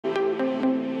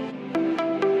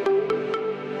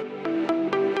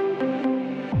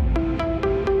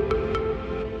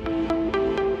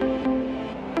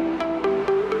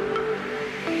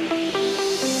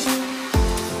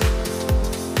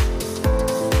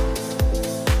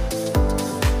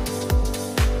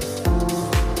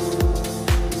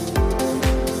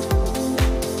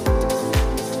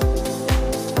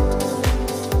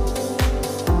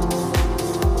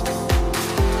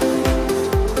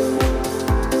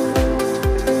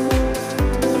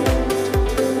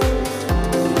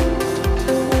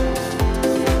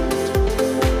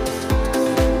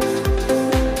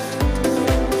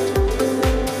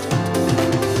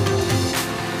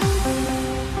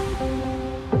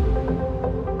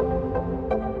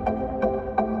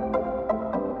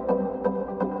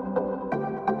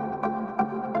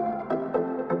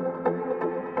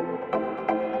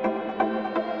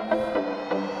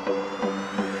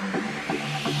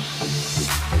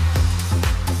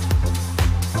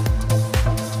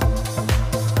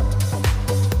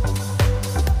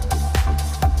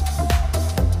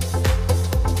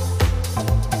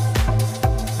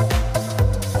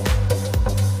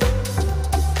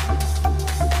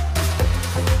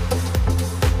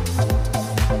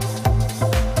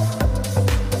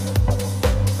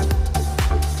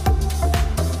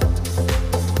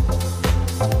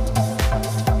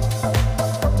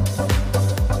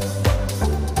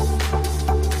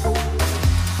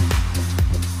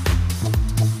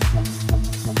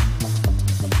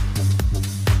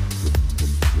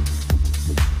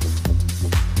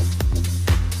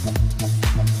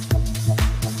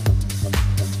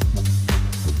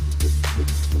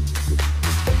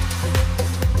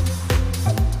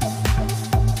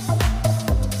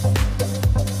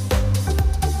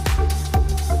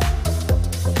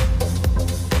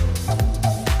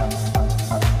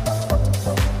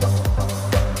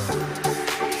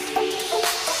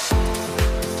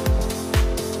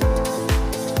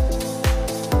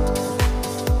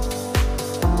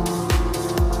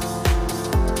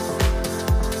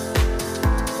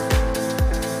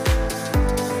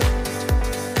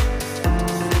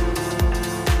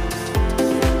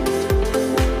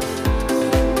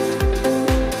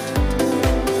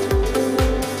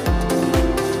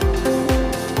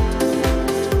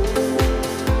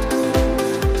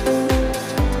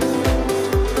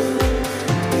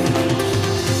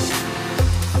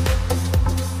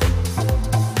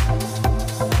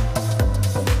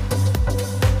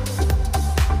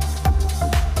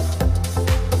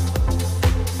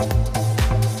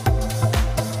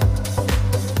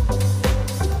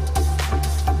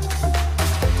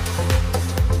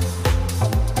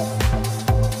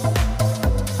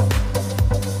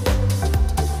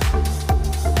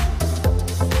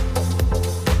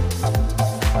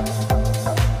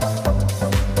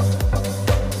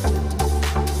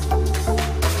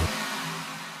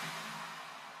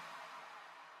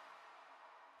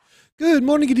Good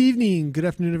morning, good evening, good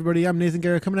afternoon, everybody. I'm Nathan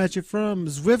Guerra coming at you from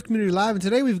Zwift Community Live, and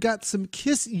today we've got some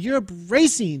KISS Europe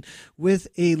racing with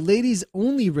a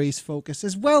ladies-only race focus,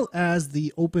 as well as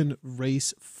the open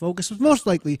race focus, which most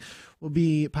likely will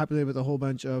be populated with a whole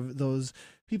bunch of those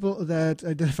people that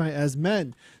identify as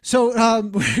men. So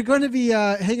we're going to be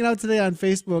hanging out today on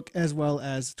Facebook as well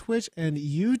as Twitch and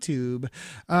YouTube.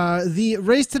 The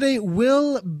race today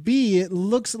will be, it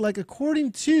looks like,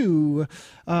 according to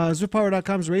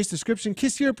ZwiftPower.com's race description,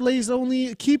 KISS Europe ladies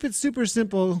only, keep it super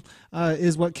simple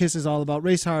is what KISS is all about.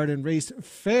 Race hard and race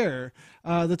fair.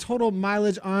 The total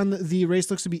mileage on the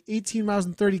race looks to be 18 miles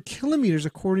and 30 kilometers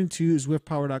according to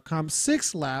ZwiftPower.com.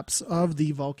 6 laps of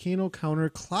the volcano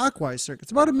counterclockwise circuit.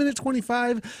 It's about a minute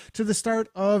 25 to the start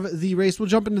of the race. We'll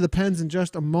jump into the pens in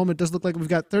just a moment. It does look like we've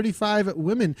got 35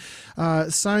 women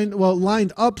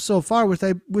lined up so far,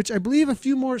 which I believe a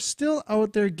few more still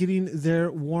out there getting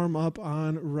their warm up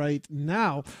on right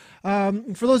now.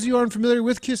 For those of you who aren't familiar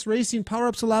with KISS Racing,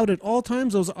 power-ups allowed at all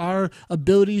times. Those are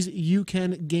abilities you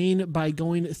can gain by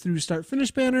going through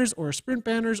start-finish banners or sprint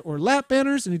banners or lap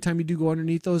banners. Anytime you do go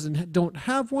underneath those and don't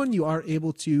have one, you are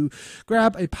able to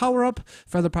grab a power-up,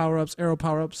 feather power-ups, arrow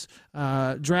power-ups,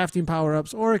 drafting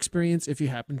power-ups, or experience if you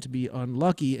happen to be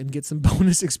unlucky and get some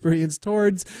bonus experience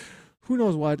towards who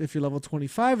knows what if you're level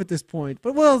 25 at this point.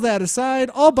 But well, that aside,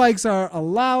 all bikes are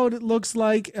allowed, it looks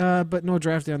like, but no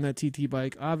drafting on that TT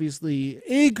bike. Obviously,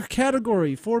 A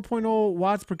category, 4.0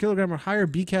 watts per kilogram or higher.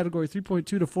 B category, 3.2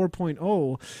 to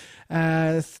 4.0.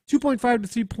 2.5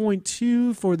 to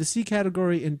 3.2 for the C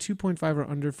category, and 2.5 or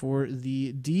under for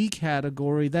the D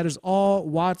category. That is all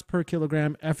watts per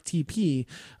kilogram FTP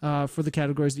for the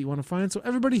categories that you want to find. So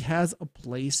everybody has a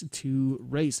place to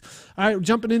race. All right,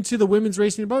 jumping into the women's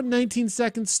racing, about 19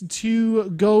 seconds to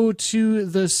go to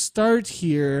the start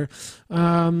here.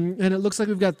 And it looks like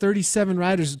we've got 37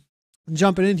 riders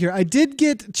jumping in here. I did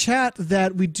get chat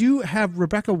that we do have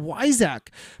Rebecca Wyzak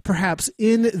perhaps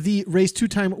in the race,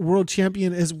 2-time world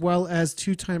champion as well as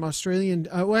 2-time Australian,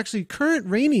 actually current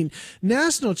reigning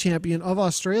national champion of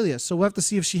Australia. So we'll have to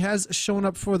see if she has shown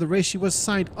up for the race. She was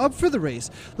signed up for the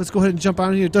race. Let's go ahead and jump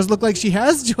on here. It does look like she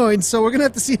has joined, so we're going to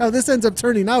have to see how this ends up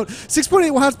turning out.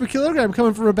 6.8 watts per kilogram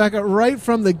coming from Rebecca right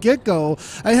from the get-go.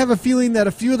 I have a feeling that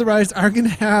a few of the riders are going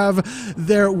to have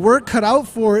their work cut out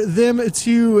for them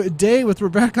today with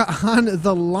Rebecca on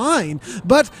the line.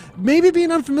 But maybe being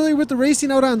unfamiliar with the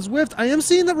racing out on Zwift, I am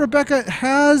seeing that Rebecca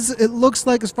has, it looks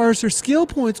like, as far as her skill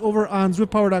points over on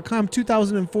ZwiftPower.com,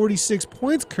 2,046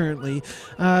 points currently.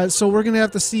 So we're going to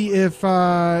have to see if,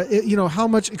 how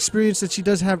much experience that she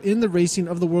does have in the racing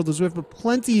of the World of Zwift, but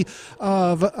plenty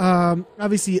of,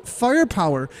 obviously,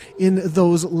 firepower in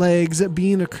those legs,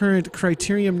 being a current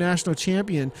Criterium national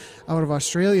champion out of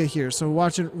Australia here. So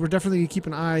we're definitely going to keep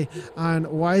an eye on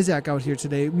Wyzak out here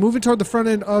today. Moving toward the front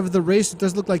end of the race, it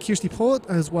does look like Kirsty Pollitt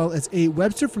as well as A.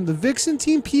 Webster from the Vixen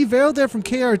team. P. Vale there from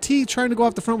KRT trying to go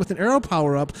off the front with an arrow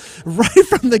power up right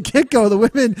from the get-go. The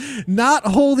women not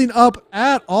holding up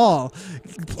at all.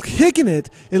 Kicking it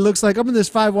looks like, up in this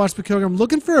 5 watts per kilogram.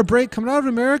 Looking for a break coming out of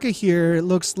America here. It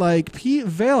looks like P.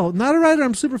 Vale, not a rider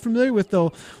I'm super familiar with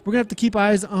though. We're going to have to keep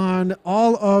eyes on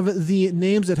all of the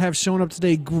names that have shown up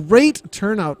today. Great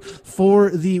turnout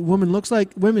for the women. It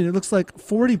looks like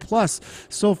 40 plus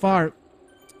so far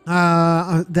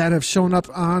that have shown up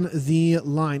on the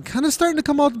line. Kind of starting to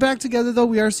come all back together, though.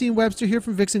 We are seeing Webster here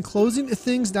from Vixen closing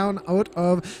things down out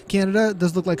of Canada. It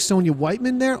does look like Sonia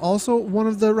Whiteman there, also one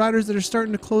of the riders that are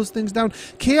starting to close things down.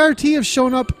 KRT have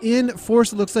shown up in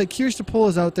force. It looks like Kirsta Pohl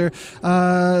is out there.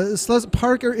 Slez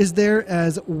Parker is there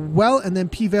as well, and then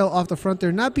P. Vale off the front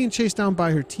there, not being chased down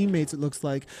by her teammates, it looks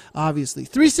like, obviously.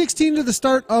 3:16 to the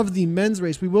start of the men's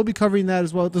race. We will be covering that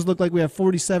as well. It does look like we have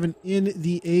 47 in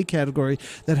the A category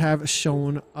that have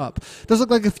shown up. Does look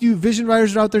like a few Vision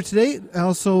riders are out there today.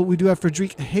 Also, we do have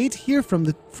Frederique Haight here from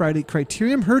the Friday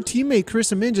Criterium. Her teammate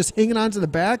Carissa Min just hanging on to the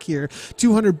back here,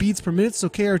 200 beats per minute, so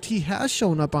KRT has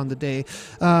shown up on the day.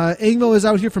 Angmo is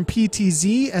out here from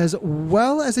PTZ, as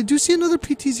well as I do see another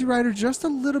PTZ rider just a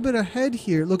little bit ahead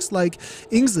here. It looks like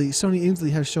Sonia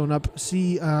Ingsley has shown up.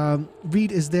 See,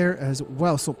 Reed is there as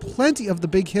well. So plenty of the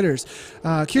big hitters.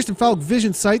 Kirsten Falk,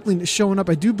 Vision Cycling is showing up.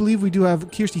 I do believe we do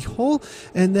have Kirsty Hull,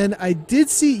 and then I did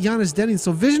see Giannis Denning.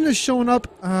 So Vision is showing up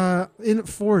in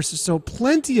force. So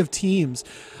plenty of teams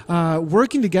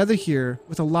working together here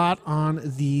with a lot on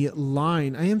the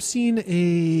line. I am seeing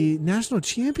a national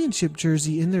championship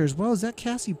jersey in there as well. Is that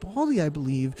Cassie Baldy, I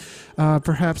believe,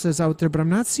 perhaps is out there, but I'm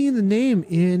not seeing the name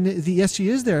in the, yes, she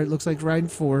is there. It looks like riding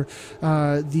for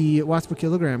the watts per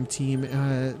kilogram team.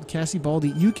 Cassie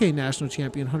Baldy, UK national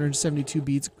champion, 172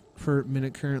 beats per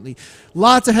minute currently.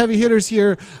 Lots of heavy hitters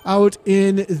here out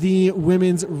in the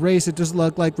women's race. It does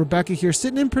look like Rebecca here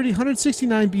sitting in pretty,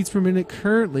 169 beats per minute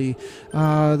currently.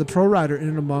 The pro rider in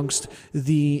and amongst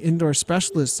the indoor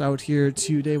specialists out here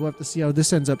today. We'll have to see how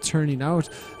this ends up turning out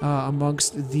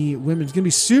amongst the women. It's going to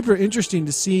be super interesting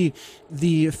to see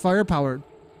the firepower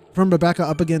from Rebecca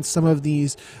up against some of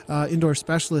these indoor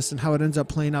specialists and how it ends up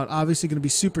playing out. Obviously going to be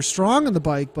super strong on the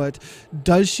bike, but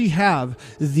does she have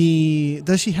the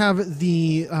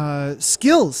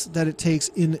skills that it takes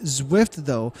in Zwift,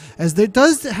 though? As there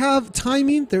does have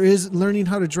timing, there is learning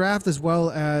how to draft as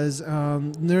well as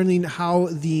learning how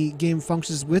the game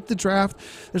functions with the draft.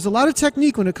 There's a lot of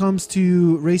technique when it comes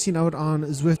to racing out on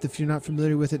Zwift if you're not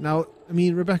familiar with it. Now, I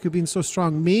mean, Rebecca being so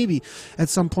strong, maybe at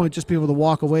some point just be able to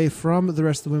walk away from the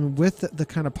rest of the women with the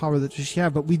kind of power that she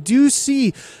has. But we do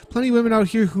see plenty of women out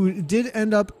here who did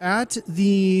end up at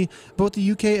both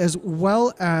the UK as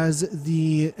well as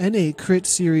the NA Crit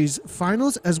Series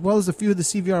finals, as well as a few of the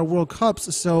CVR World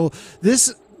Cups. So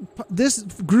this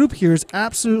group here is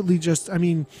absolutely just, I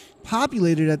mean,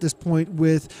 populated at this point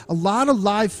with a lot of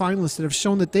live finalists that have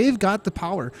shown that they've got the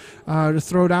power to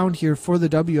throw down here for the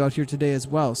W out here today as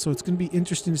well. So it's going to be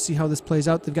interesting to see how this plays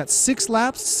out. They've got six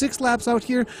laps out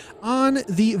here on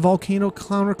the Volcano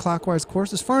counterclockwise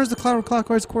course. As far as the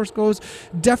counterclockwise course goes,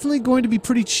 definitely going to be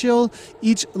pretty chill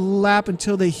each lap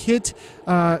until they hit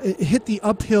the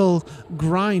uphill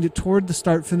grind toward the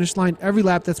start finish line. Every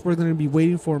lap, that's what they're going to be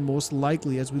waiting for most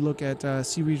likely as we look at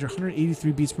C Region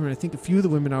 183 beats per minute. I think a few of the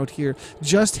women out here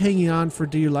just hanging on for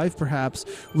dear life perhaps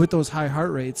with those high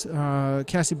heart rates.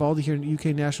 Cassie Baldy here, UK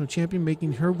national champion,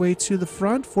 making her way to the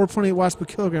front. 4.8 watts per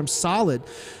kilogram, solid.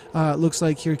 Looks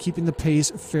like here keeping the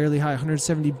pace fairly high,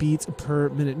 170 beats per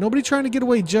minute. Nobody trying to get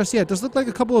away just yet. Does look like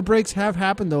a couple of breaks have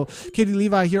happened though. Katie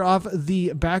Levi here off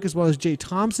the back, as well as Jay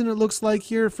Thompson, it looks like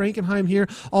here. Frankenheim here,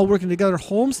 all working together.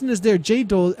 Holmeston is there. Jay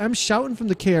Dole, M. Schouten from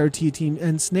the KRT team,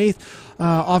 and Snaith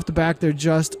off the back there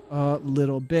just a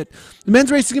little bit. The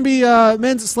men's race is going to be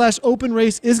men's/open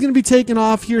race is going to be taken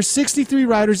off here. 63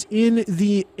 riders in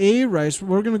the A race.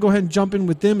 We're going to go ahead and jump in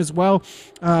with them as well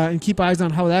and keep eyes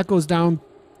on how that goes down.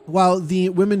 While the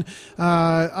women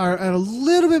are at a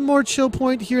little bit more chill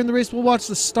point here in the race, we'll watch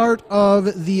the start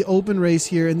of the open race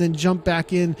here and then jump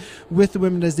back in with the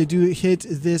women as they do hit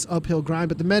this uphill grind.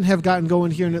 But the men have gotten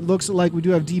going here, and it looks like we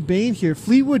do have D. Bain here.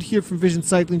 Fleetwood here from Vision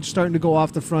Cycling starting to go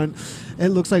off the front. It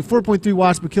looks like 4.3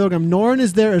 watts per kilogram. Noren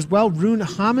is there as well. Rune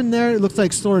Hammond there. It looks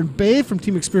like Soren Bay from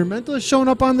Team Experimental is showing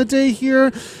up on the day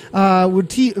here. With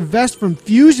T. Vest from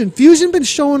Fusion. Fusion been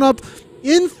showing up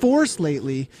in force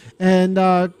lately,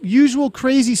 and usual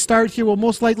crazy start here. We'll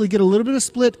most likely get a little bit of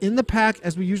split in the pack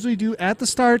as we usually do at the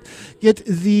start. Get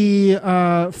the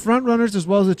front runners as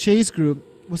well as the chase group.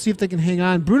 We'll see if they can hang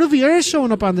on. Bruno Vieira is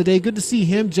showing up on the day. Good to see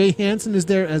him. Jay Hansen is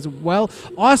there as well.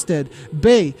 Osted,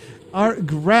 Bay, Art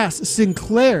Grass,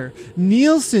 Sinclair,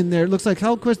 Nielsen there. It looks like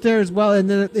Helquist there as well. And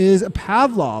then it is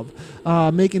Pavlov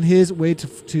making his way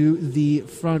to the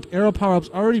front. Aero power-ups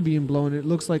already being blown. It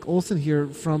looks like Olsen here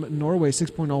from Norway,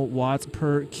 6.0 watts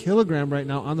per kilogram right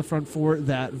now on the front for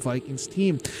that Vikings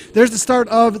team. There's the start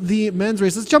of the men's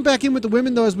race. Let's jump back in with the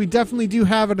women, though, as we definitely do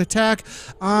have an attack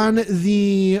on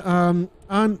the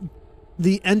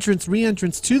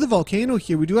re-entrance to the volcano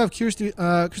here. We do have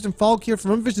Kristen Falk here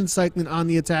from Vision Cycling on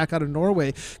the attack out of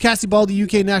Norway. Cassie Ball, the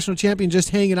UK national champion, just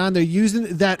hanging on there,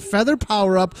 using that feather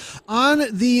power-up on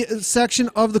the section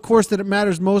of the course that it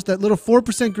matters most, that little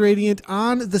 4% gradient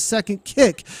on the second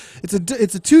kick. It's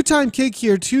a two-time kick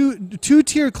here,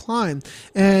 two-tier climb,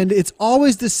 and it's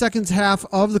always the second half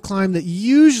of the climb that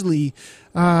usually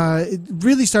it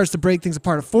really starts to break things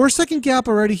apart. A 4-second gap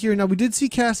already here. Now we did see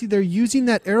Cassie there using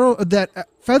that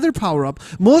feather power up,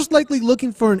 most likely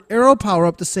looking for an aero power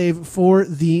up to save for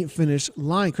the finish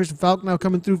line. Christian Falk now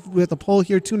coming through with a pole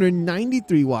here,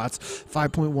 293 watts,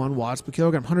 5.1 watts per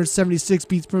kilogram, 176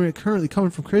 beats per minute currently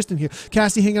coming from Kristen here.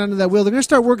 Cassie hanging onto that wheel. They're going to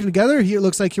start working together here, it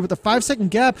looks like, here with a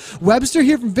 5-second gap. Webster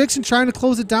here from Vixen trying to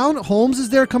close it down. Holmes is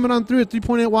there coming on through at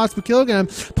 3.8 watts per kilogram.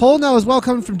 Pole now as well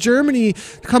coming from Germany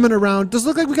coming around. Does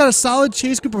look like we got a solid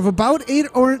chase group of about 8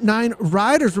 or 9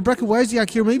 riders. Rebecca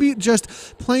Wozniak here maybe just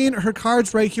playing her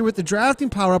cards right here with the drafting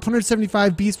power up,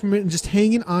 175 beats per minute, and just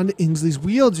hanging on to Inslee's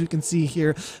wheels. You can see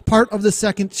here part of the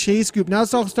second chase group. Now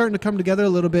it's all starting to come together a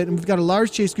little bit, and we've got a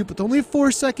large chase group with only a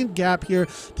 4-second gap here.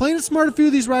 Playing it smart, a few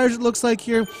of these riders, it looks like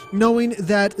here, knowing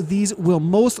that these will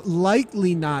most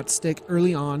likely not stick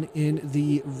early on in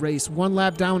the race. 1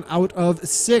 lap down out of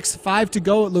 6, 5 to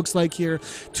go it looks like here.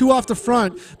 2 off the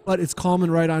front, but it's calm calming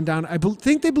right on down. I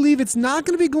think they believe it's not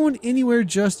going to be going anywhere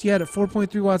just yet at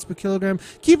 4.3 watts per kilogram.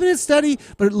 Keeping it steady,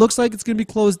 but it looks like it's going to be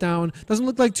closed down. Doesn't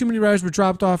look like too many riders were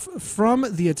dropped off from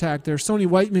the attack there. Sony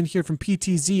Whiteman here from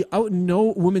PTZ out in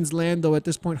no woman's land, though, at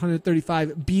this point,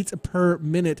 135 beats per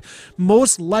minute.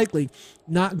 Most likely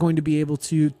not going to be able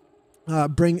to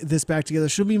bring this back together.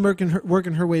 She'll be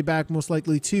working her way back most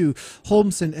likely to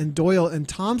Holmson and Doyle and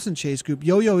Thompson chase group.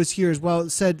 Yo-Yo is here as well.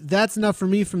 Said that's enough for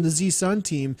me from the Z-Sun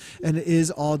team, and it is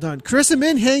all done. Carissa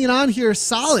Min hanging on here,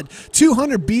 solid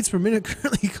 200 beats per minute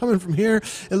currently coming from here.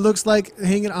 It looks like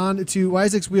hanging on to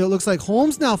Isaac's wheel. It looks like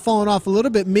Holmes now falling off a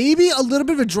little bit, maybe a little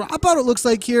bit of a dropout. It looks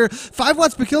like here 5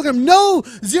 watts per kilogram. No,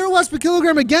 0 watts per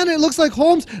kilogram again. It looks like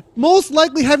Holmes most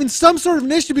likely having some sort of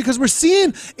an issue because we're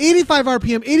seeing 85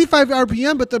 RPM, 85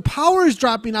 RPM, but the power is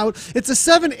dropping out. It's a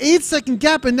 7-8 second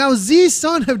gap, and now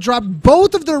Z-Sun have dropped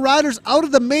both of their riders out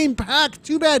of the main pack.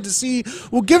 Too bad to see.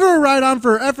 We'll give her a ride on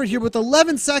for her effort here with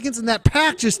 11 seconds, and that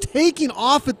pack just taking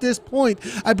off at this point.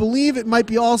 I believe it might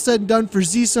be all said and done for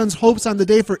Z-Sun's hopes on the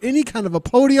day for any kind of a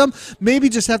podium. Maybe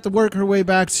just have to work her way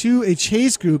back to a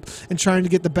chase group and trying to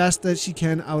get the best that she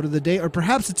can out of the day, or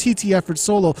perhaps a TT effort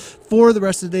solo for the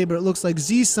rest of the day, but it looks like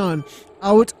Z-Sun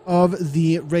out of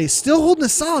the race. Still holding a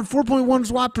solid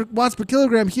 4.1 watts per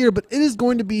kilogram here, but it is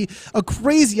going to be a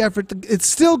crazy effort. It's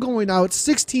still going out.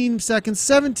 16 seconds,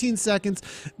 17 seconds,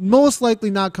 most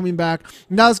likely not coming back.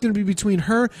 Now it's going to be between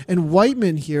her and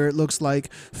Whiteman here, it looks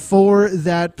like, for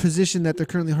that position that they're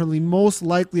currently hurling, most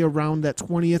likely around that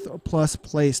 20th plus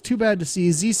place. Too bad to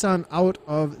see Z-Sun out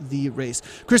of the race.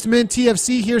 Krista Min,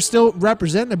 TFC here still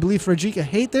representing, I believe, Fredrika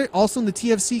Haight there, also in the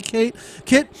TFC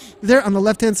kit there on the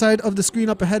left-hand side of the screen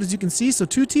up ahead, as you can see. So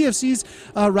 2 TFC's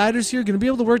riders here going to be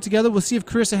able to work together. We'll see if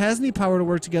Carissa has any power to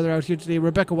work together out here today.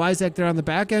 Rebecca Wyzak there on the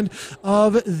back end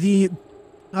of the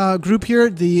group here,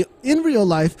 the in real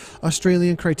life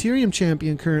Australian Criterium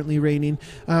champion currently reigning.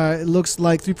 It looks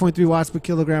like 3.3 watts per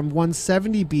kilogram,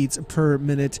 170 beats per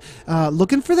minute.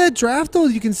 Looking for that draft, though,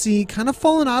 you can see kind of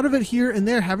falling out of it here and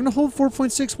there, having to hold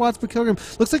 4.6 watts per kilogram.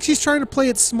 Looks like she's trying to play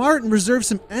it smart and reserve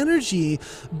some energy,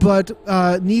 but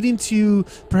needing to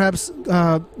perhaps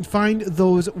find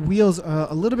those wheels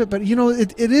a little bit. But, you know,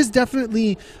 it is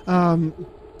definitely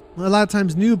a lot of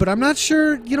times new, but I'm not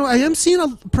sure. You know, I am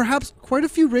seeing perhaps quite a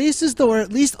few races, though, or at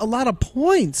least a lot of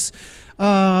points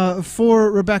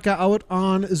for Rebecca out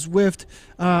on Zwift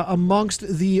amongst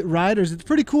the riders. It's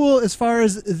pretty cool as far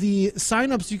as the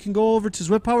signups. You can go over to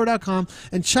zwiftpower.com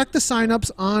and check the signups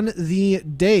on the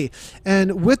day.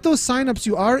 And with those signups,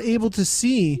 you are able to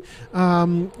see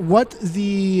what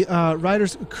the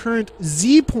riders' current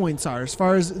Z points are as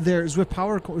far as their Zwift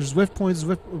Power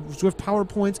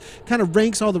points, kind of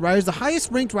ranks all the riders. The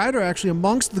highest ranked rider actually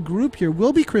amongst the group here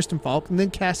will be Kristen Falk, and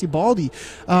then Cassie Baldy,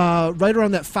 right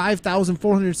around that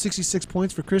 5,466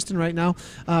 points for Kristen right now.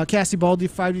 Cassie Baldy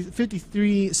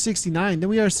 53.69. Then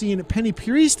we are seeing Penny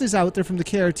Priest is out there from the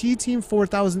KRT team,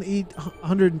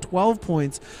 4,812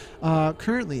 points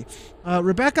currently.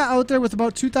 Rebecca out there with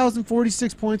about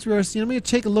 2,046 points we are seeing. I'm going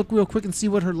to take a look real quick and see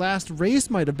what her last race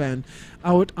might have been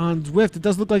out on Zwift. It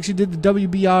does look like she did the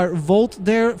WBR Volt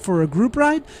there for a group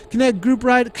ride. Connect group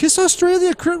ride. Kiss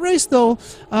Australia crit race, though.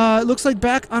 It looks like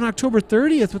back on October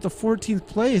 30th with the 14th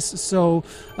place. So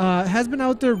has been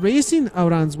out there racing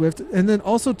out on Zwift, and then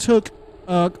also took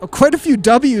quite a few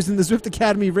W's in the Zwift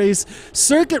Academy race.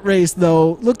 Circuit race,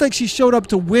 though, looked like she showed up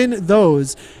to win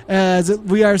those, as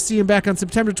we are seeing back on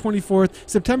September 24th,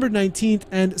 September 19th,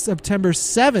 and September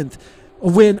 7th. A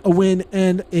win,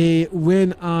 and a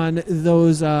win on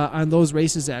those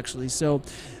races, actually. So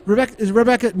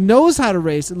Rebecca knows how to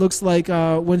race, it looks like,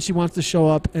 when she wants to show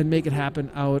up and make it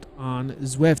happen out on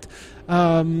Zwift.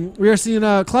 We are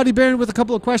seeing Claudia Barron with a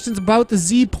couple of questions about the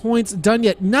Z points done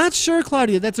yet. Not sure,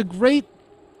 Claudia. That's a great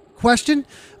question,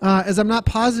 as I'm not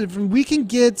positive. And we can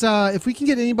get if we can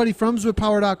get anybody from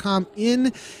zwiftpower.com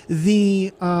in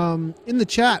the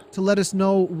chat to let us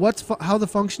know how the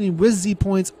functioning with Z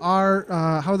points are,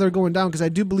 how they're going down, because I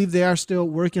do believe they are still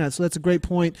working on it. So that's a great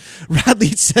point. Radley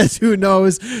says, "Who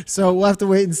knows?" So we'll have to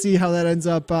wait and see how that ends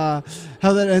up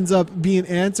being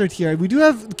answered here. We do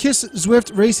have KISS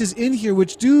Zwift races in here,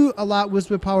 which do a lot with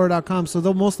zwiftpower.com, so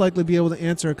they'll most likely be able to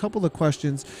answer a couple of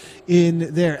questions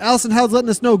in there. Allison Howell's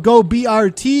letting us know, go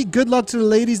BRT. Good luck to the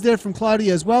ladies there from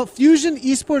Claudia as well. Fusion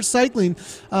Esports Cycling,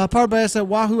 powered by us at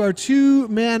Wahoo, our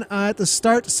 2-man at the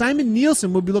start. Simon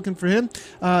Nielsen will be looking for him.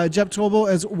 Jeb Tolbo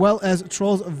as well as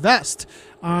Trolls Vest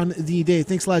on the day.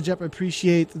 Thanks a lot, Jeff. I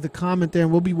appreciate the comment there,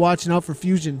 and we'll be watching out for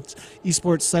Fusion's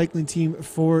esports cycling team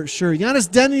for sure. Giannis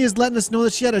Denny is letting us know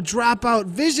that she had a dropout.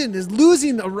 Vision is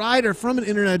losing a rider from an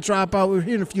internet dropout. We're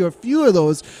hearing a few of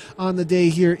those on the day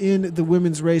here in the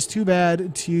women's race. Too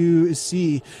bad to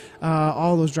see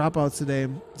all those dropouts today.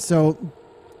 So,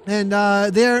 and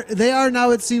they are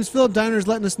now, it seems. Philip Diner is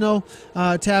letting us know,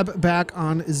 tab back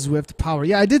on Zwift Power.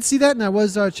 Yeah, I did see that, and I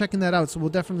was checking that out, so we'll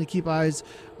definitely keep eyes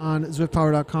on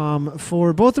ZwiftPower.com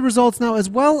for both the results now as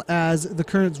well as the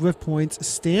current Zwift points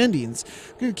standings.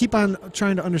 We're going to keep on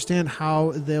trying to understand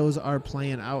how those are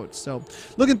playing out. So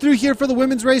looking through here for the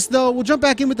women's race, though, we'll jump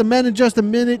back in with the men in just a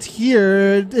minute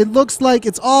here. It looks like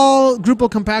it's all Grupo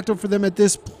Compacto for them at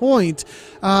this point.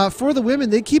 For the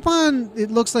women, they keep on, it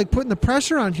looks like, putting the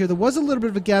pressure on here. There was a little bit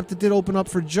of a gap that did open up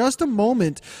for just a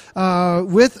moment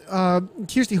with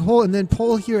Kirsty Holt and then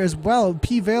Pole here as well.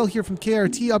 P. Vale here from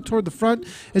KRT up toward the front.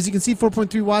 As you can see,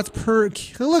 4.3 watts per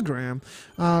kilogram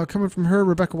coming from her.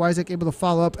 Rebecca Wyzak able to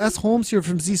follow up. S. Holmes here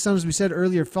from Z Sun, as we said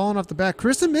earlier, falling off the back.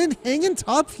 Kristen Min hanging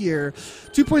tough here.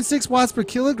 2.6 watts per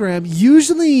kilogram.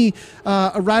 Usually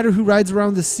a rider who rides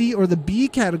around the C or the B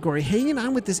category, hanging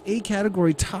on with this A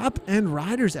category top end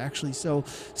riders, actually. So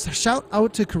shout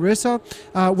out to Carissa.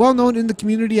 Well known in the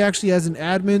community, actually, as an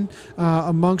admin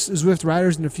amongst Zwift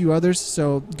riders and a few others.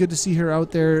 So good to see her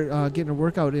out there getting a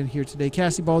workout in here today.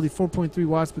 Cassie Baldy, 4.3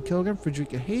 watts per kilogram.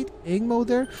 Frederica Haight, Angmo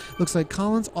there. Looks like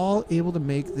Collins all able to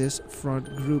make this front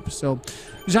group. So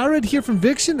Jared here from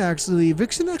Viction, actually.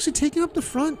 Viction actually taking up the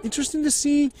front. Interesting to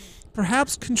see,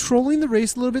 perhaps controlling the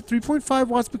race a little bit. 3.5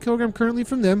 watts per kilogram currently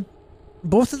from them.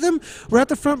 Both of them were at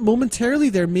the front momentarily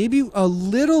there. Maybe a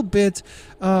little bit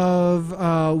of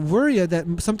worry that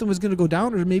something was going to go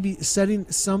down, or maybe setting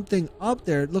something up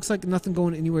there. It looks like nothing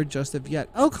going anywhere just of yet.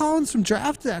 Elle Collins from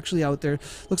Draft actually out there.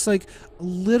 Looks like a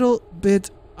little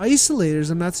bit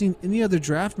isolators. I'm not seeing any other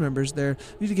draft members there.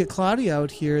 We need to get Claudia out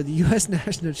here, the U.S.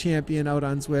 national champion, out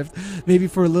on Zwift, maybe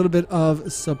for a little bit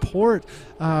of support.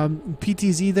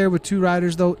 PTZ there with 2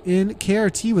 riders, though, in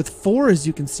KRT with 4, as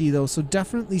you can see, though. So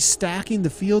definitely stacking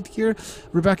the field here.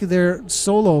 Rebecca there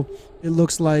solo, it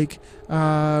looks like,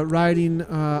 riding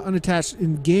unattached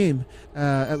in game,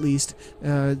 at least,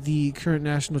 the current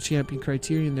national champion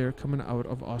Criterion there coming out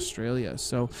of Australia.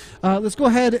 So let's go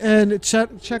ahead and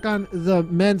check on the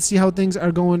men, see how things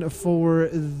are going for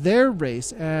their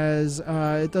race, as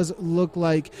it does look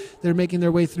like they're making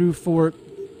their way through for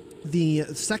the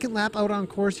second lap out on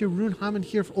course here. Rune Hammond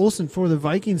here for Olsen for the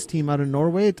Vikings team out of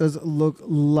Norway. It does look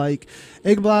like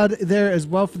Egblad there as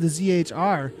well for the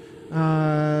ZHR.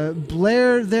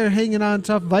 Blair there hanging on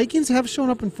tough. Vikings have shown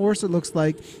up in force, it looks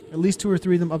like. At least 2 or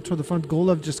 3 of them up toward the front.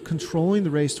 Golov just controlling the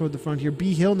race toward the front here.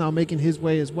 B. Hill now making his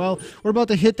way as well. We're about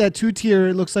to hit that 2-tier,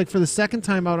 it looks like, for the second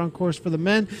time out on course for the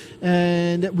men.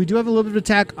 And we do have a little bit of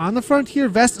attack on the front here.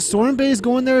 Vest Sorenbay is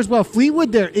going there as well.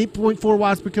 Fleetwood there, 8.4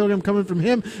 watts per kilogram coming from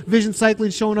him. Vision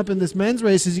Cycling showing up in this men's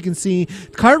race, as you can see.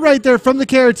 Cartwright there from the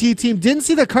KRT team. Didn't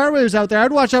see that Cartwright was out there.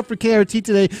 I'd watch out for KRT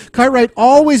today. Cartwright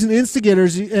always an instigator,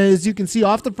 as you can see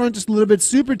off the front, just a little bit.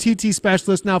 Super TT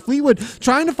specialist now. Fleetwood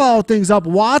trying to follow things up.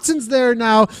 Watson's there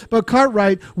now, but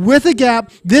Cartwright with a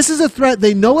gap. This is a threat.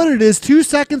 They know what it is. 2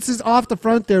 seconds is off the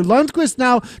front there. Lundqvist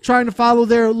now trying to follow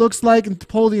there, it looks like, and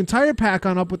pull the entire pack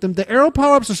on up with them. The arrow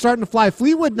power-ups are starting to fly.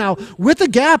 Fleetwood now with a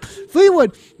gap.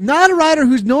 Fleetwood, not a rider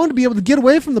who's known to be able to get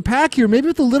away from the pack here, maybe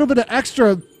with a little bit of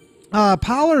extra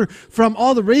power from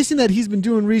all the racing that he's been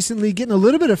doing recently, getting a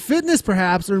little bit of fitness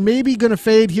perhaps, or maybe going to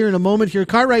fade here in a moment here.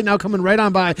 Cartwright now coming right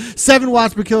on by, 7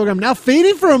 watts per kilogram. Now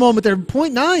fading for a moment there,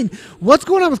 0.9. What's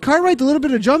going on with Cartwright? A little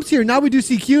bit of jumps here. Now we do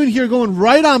see Kuhn here going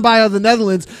right on by of the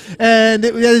Netherlands. And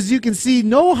as you can see,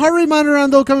 no heart rate monitor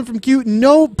on though coming from Kuhn.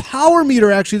 No power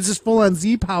meter actually. This is full on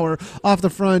Z power off the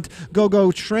front.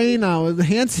 Go Trey now.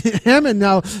 Hammond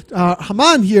now.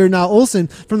 Haman here now. Olsen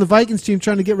from the Vikings team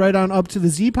trying to get right on up to the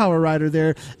Z power rider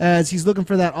there, as he's looking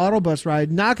for that autobus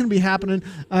ride. Not going to be happening,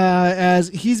 as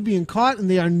he's being caught, and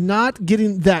they are not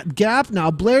getting that gap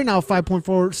now. Blair now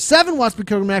 5.4, 7 watts per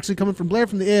kilogram actually coming from Blair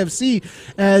from the AFC,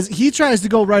 as he tries to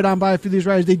go right on by a few of these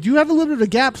riders. They do have a little bit of a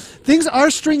gap. Things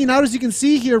are stringing out, as you can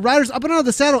see here. Riders up and out of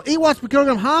the saddle. 8 watts per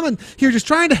kilogram. Hammond here just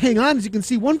trying to hang on, as you can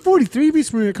see. 143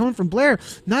 beats per minute coming from Blair.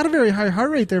 Not a very high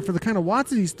heart rate there for the kind of watts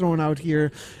that he's throwing out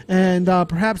here, and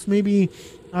perhaps maybe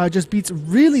just beats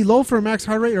really low for a max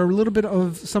heart rate, or a little bit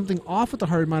of something off with the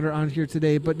heart monitor on here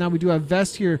today. But now we do have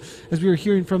Vest here, as we were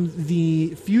hearing from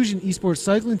the Fusion Esports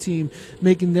cycling team,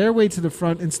 making their way to the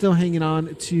front and still hanging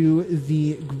on to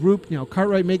the group. You know,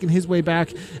 Cartwright making his way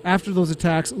back after those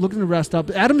attacks, looking to rest up.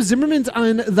 Adam Zimmerman's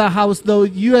on the house, though,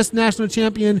 U.S. national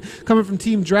champion coming from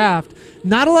Team Draft.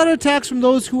 Not a lot of attacks from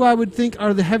those who I would think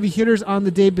are the heavy hitters on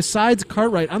the day besides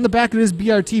Cartwright. On the back of this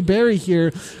BRT Barry here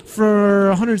for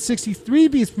 163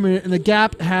 beats per minute, and the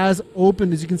gap has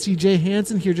opened. As you can see, Jay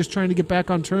Hansen here just trying to get back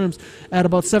on terms at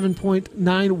about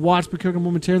 7.9 watts per kilogram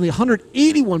momentarily.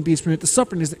 181 beats per minute. The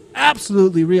suffering is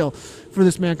absolutely real for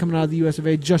this man coming out of the US of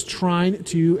A, just trying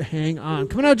to hang on.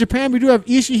 Coming out of Japan, we do have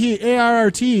Ishii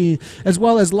ARRT, as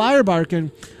well as Bakken,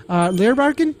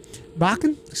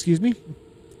 excuse me,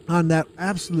 on that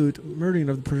absolute murdering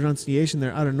of the pronunciation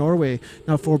there out of Norway.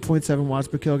 Now 4.7 watts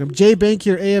per kilogram. Jay Bank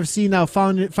here, AFC, now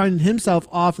finding himself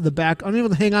off the back, unable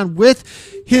to hang on with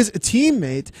his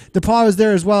teammate. DePaul is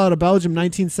there as well out of Belgium.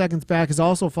 19 seconds back, has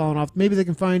also fallen off. Maybe they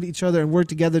can find each other and work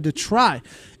together to try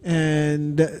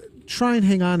and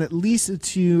hang on at least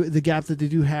to the gap that they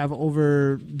do have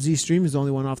over Z-Stream. Is the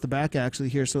only one off the back actually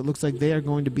here, so it looks like they are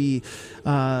going to be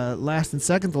last and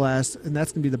second to last, and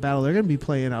that's going to be the battle they're going to be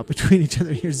playing out between each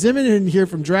other here. Zimmerman here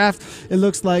from Draft, it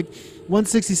looks like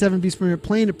 167 beats per minute,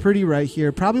 playing it pretty right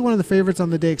here. Probably one of the favorites on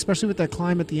the day, especially with that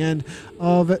climb at the end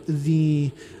of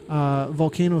the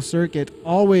Volcano circuit.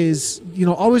 Always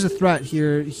a threat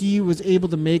here. He was able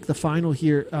to make the final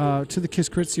here to the KISS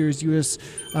Crit Series US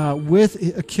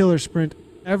with a killer sprint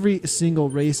every single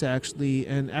race actually,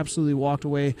 and absolutely walked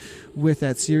away with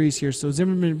that series here. So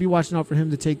Zimmerman, be watching out for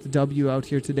him to take the W out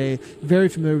here today. Very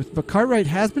familiar with, but Cartwright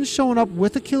has been showing up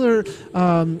with a killer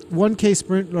 1K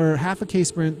sprint or half a K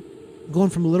sprint, going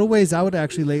from a little ways out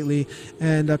actually lately,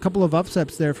 and a couple of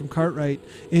upsets there from Cartwright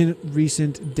in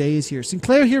recent days here.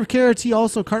 Sinclair here, KRT,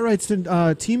 also Cartwright's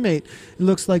teammate. It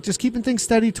looks like just keeping things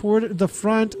steady toward the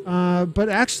front, but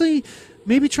actually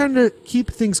maybe trying to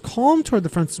keep things calm toward the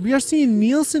front. So we are seeing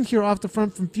Nielsen here off the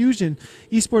front from Fusion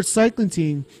Esports cycling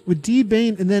team, with D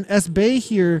Bain and then S Bay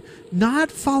here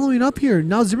not following up here.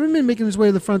 Now Zimmerman making his way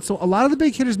to the front. So a lot of the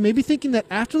big hitters maybe thinking that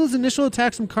after those initial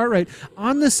attacks from Cartwright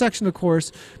on this section of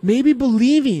course, maybe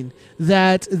believing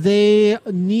that they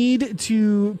need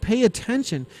to pay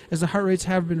attention, as the heart rates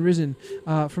have been risen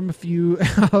from a few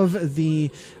of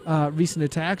the recent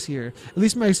attacks here. At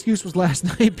least my excuse was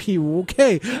last night, P.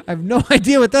 Okay, I have no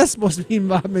idea what that's supposed to mean,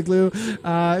 Bob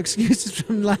McGlue. Excuses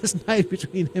from last night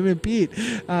between him and Pete.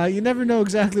 You never know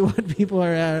exactly what people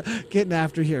are getting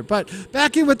after here. But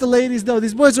back in with the ladies, though.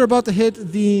 These boys are about to hit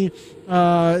the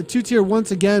two-tier once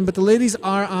again, but the ladies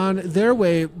are on their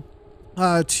way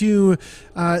to,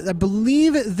 I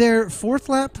believe, their fourth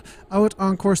lap out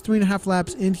on course, 3.5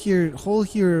 laps in here. Hole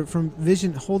here from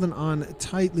Vision holding on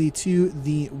tightly to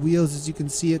the wheels. As you can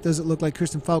see, it doesn't look like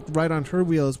Kristen Falk right on her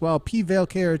wheel as well. P Vale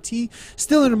KRT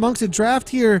still in amongst a Draft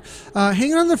here,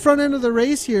 hanging on the front end of the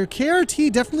race here.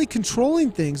 KRT definitely controlling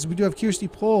things. We do have Kirsty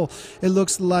Pohl, it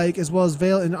looks like, as well as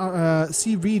Vale and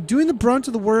C Reed doing the brunt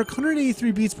of the work.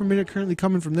 183 beats per minute currently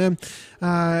coming from them,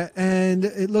 and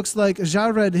it looks like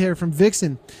Jared here from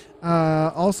Vixen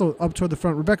also up toward the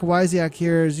front. Rebecca Wysiak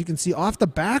here, as you can see, off the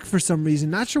back for some reason.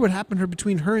 Not sure what happened to her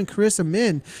between her and Carissa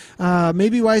Min.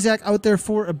 Maybe Wysiak out there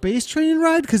for a base training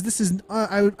ride, because this is,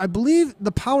 I believe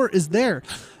the power is there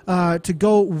to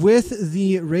go with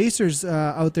the racers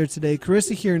out there today.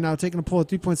 Carissa here now taking a pull at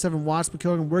 3.7 watts per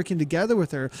kilogram, working together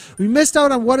with her. We missed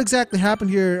out on what exactly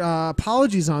happened here.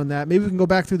 Apologies on that. Maybe we can go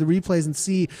back through the replays and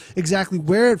see exactly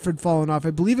where it had fallen off. I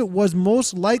believe it was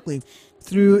most likely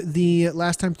through the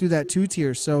last time through that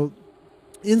 2-tier. So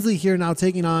Inslee here now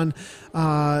taking on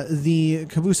the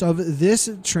caboose of this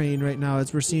train right now,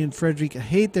 as we're seeing Frederica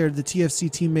Haight there, the TFC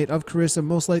teammate of Carissa,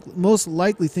 most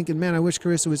likely thinking, man, I wish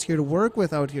Carissa was here to work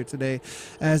with out here today,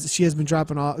 as she has been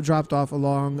dropped off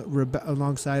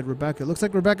alongside Rebecca. It looks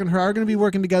like Rebecca and her are going to be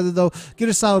working together, though. Get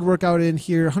a solid workout in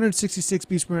here. 166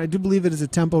 beats per minute. I do believe it is a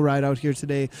tempo ride out here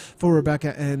today for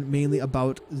Rebecca, and mainly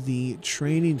about the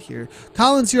training here.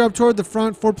 Collins here up toward the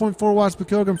front, 4.4 watts per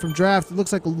kilogram from Draft. It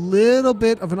looks like a little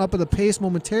bit of an up of the pace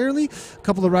momentarily. A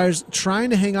couple of riders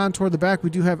trying to hang on toward the back. We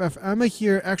do have F. Emma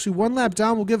here, actually one lap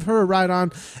down. We'll give her a ride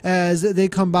on as they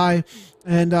come by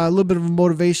and a little bit of a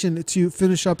motivation to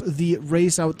finish up the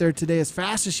race out there today as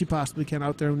fast as she possibly can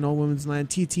out there in No Women's Land,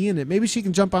 TT in it. Maybe she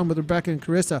can jump on with Rebecca and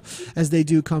Carissa as they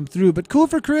do come through. But cool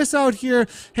for Carissa out here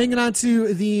hanging on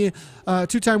to the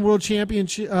two-time world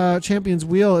champions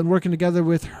wheel and working together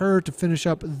with her to finish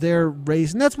up their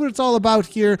race. And that's what it's all about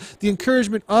here, the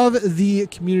encouragement of the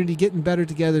community getting better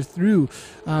together through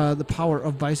the power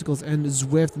of bicycles and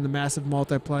Zwift and the massive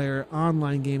multiplayer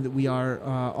online game that we are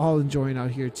all enjoying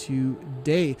out here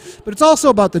today. But it's also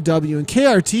about the W, and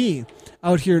KRT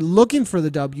out here looking for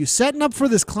the W, setting up for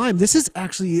this climb. This is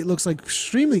actually, it looks like,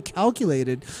 extremely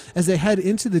calculated as they head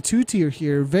into the 2-tier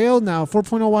here. Vale now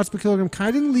 4.0 watts per kilogram,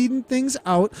 kind of leading things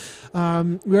out.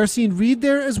 We are seeing Reed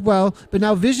there as well, but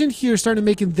now Vision here starting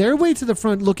making their way to the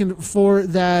front, looking for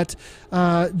that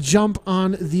jump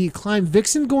on the climb.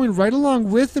 Vixen going right along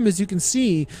with them, as you can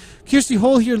see. Kirsty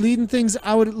Hole here leading things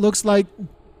out, it looks like,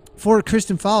 for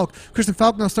Kristen Falk. Kristen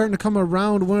Falk now starting to come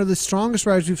around, one of the strongest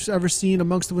riders we've ever seen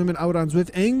amongst the women out on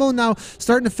Zwift. Angmo now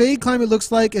starting to fade climb, it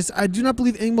looks like. I do not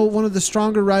believe Angmo one of the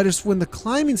stronger riders when the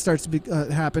climbing starts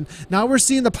to happen. Now we're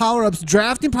seeing the power-ups,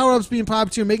 drafting power-ups being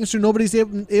popped here, making sure nobody's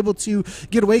able to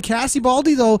get away. Cassie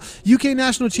Baldy, though, UK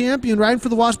national champion, riding for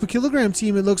the watts per kilogram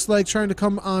team, it looks like, trying to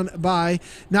come on by.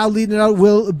 Now leading it out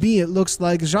will be, it looks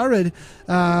like, Jared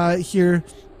here,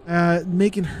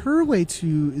 making her way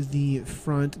to the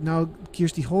front. Now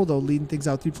Kirsty Holdo leading things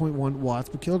out, 3.1 watts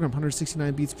per kilogram,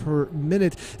 169 beats per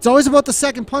minute. It's always about the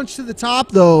second punch to the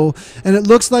top, though, and it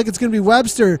looks like it's going to be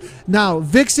Webster. Now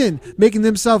Vixen making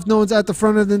themselves known at the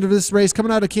front of this race,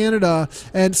 coming out of Canada,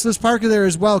 and Sliss Parker there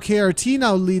as well. KRT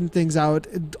now leading things out,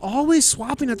 always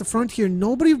swapping at the front here.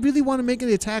 Nobody really want to make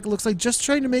any attack. It looks like just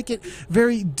trying to make it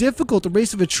very difficult. A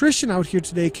race of attrition out here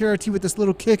today. KRT with this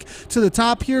little kick to the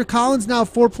top here. Collins now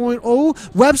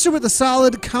 4.0. Webster with a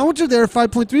solid counter there,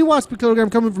 5.3 watts per kilogram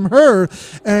coming from her.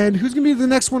 And who's going to be the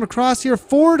next one across here?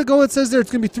 4 to go, it says there.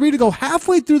 It's going to be 3 to go.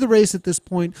 Halfway through the race at this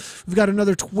point. We've got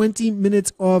another 20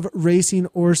 minutes of racing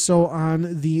or so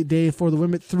on the day for the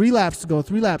women. 3 laps to go.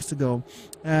 3 laps to go.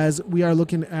 As we are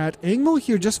looking at Angmo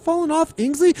here, just falling off.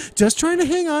 Ingsley just trying to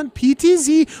hang on.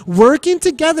 PTZ working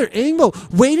together. Angmo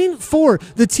waiting for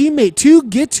the teammate to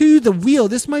get to the wheel.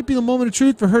 This might be the moment of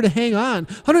truth for her to hang on.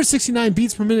 169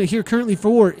 beats per minute here currently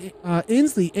for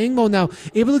Ingsley. Angmo now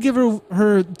able to give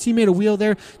her teammate a wheel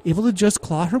there, able to just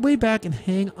claw her way back and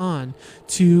hang on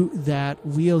to that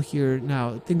wheel here.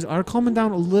 Now things are calming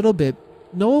down a little bit.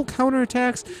 No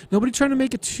counterattacks. Nobody trying to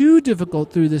make it too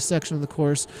difficult through this section of the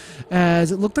course, as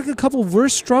it looked like a couple were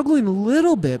struggling a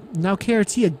little bit. Now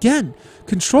KRT again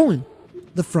controlling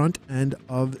the front end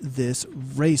of this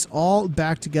race. All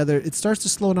back together. It starts to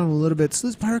slow down a little bit.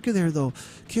 Sliz Parker there, though.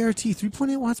 KRT,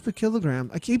 3.8 watts per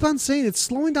kilogram. I keep on saying it's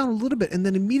slowing down a little bit, and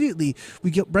then immediately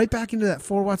we get right back into that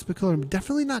 4 watts per kilogram.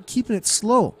 Definitely not keeping it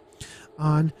slow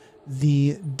on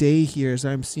the day here, as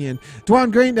I'm seeing.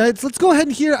 Dwan Grain, let's go ahead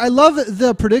and hear. I love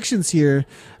the predictions here.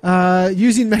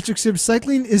 Using metric sibs,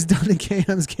 cycling is done in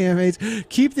KM's KMH.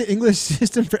 Keep the English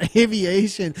system for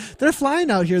aviation. They're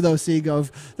flying out here, though,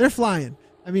 Seagov. They're flying.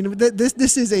 I mean,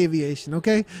 this is aviation,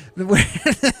 okay?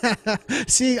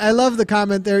 See, I love the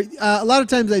comment there. A lot of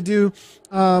times I do.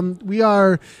 We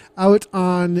are out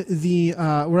on the,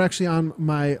 we're actually on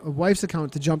my wife's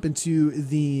account to jump into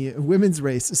the women's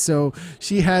race. So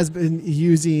she has been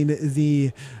using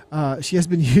the,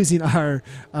 our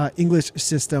English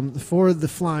system for the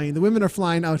flying. The women are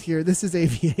flying out here. This is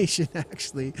aviation,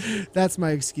 actually. That's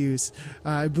my excuse.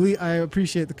 I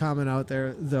appreciate the comment out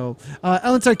there, though.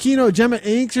 Ellen Tarquino, Gemma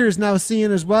Anchor is now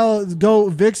seeing as well. Go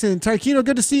Vixen. Tarquino,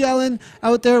 good to see Ellen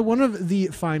out there. One of the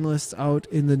finalists out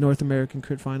in the North American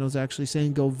Crit Finals, actually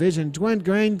saying go Vision. Dwayne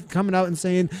Grain coming out and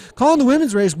saying, calling the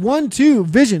women's race 1-2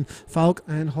 Vision. Falk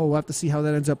and Ho. We'll have to see how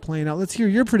that ends up playing out. Let's hear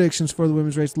your predictions for the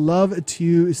women's race. Love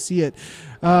to see it.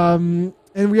 And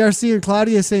we are seeing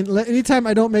Claudia saying, anytime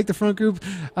I don't make the front group,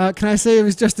 can I say it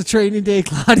was just a training day?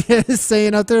 Claudia is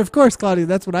saying out there. Of course, Claudia,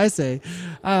 that's what I say.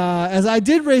 As I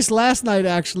did race last night,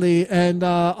 actually, and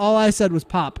all I said was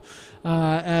pop.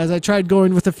 As I tried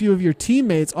going with a few of your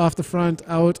teammates off the front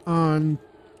out on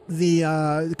the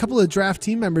a couple of draft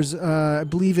team members. I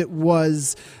believe it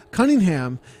was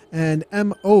Cunningham and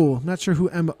M.O. I'm not sure who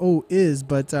M.O. is,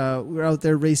 but we were out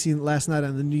there racing last night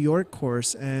on the New York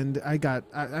course, and I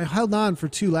held on for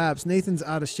 2 laps. Nathan's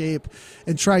out of shape,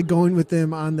 and tried going with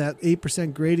them on that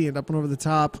 8% gradient up and over the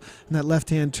top and that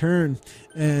left-hand turn,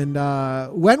 and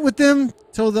went with them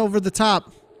till over the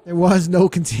top. There was no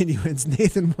continuance.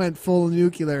 Nathan went full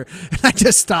nuclear, and I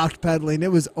just stopped pedaling.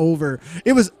 It was over.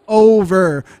 It was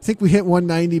over. I think we hit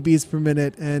 190 beats per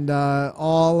minute, and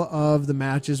all of the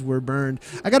matches were burned.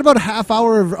 I got about a half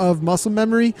hour of muscle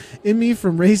memory in me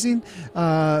from racing,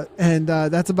 and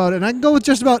that's about it. And I can go with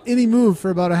just about any move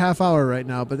for about a half hour right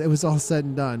now, but it was all said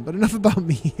and done. But enough about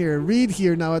me here. Reed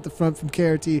here now at the front from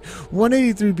KRT,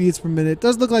 183 beats per minute. It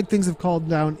does look like things have calmed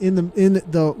down in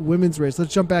the women's race.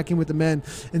 Let's jump back in with the men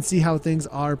and see how things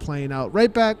are playing out.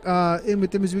 Right back in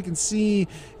with them, as we can see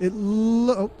it.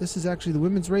 This is actually the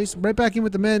women's race. Right back in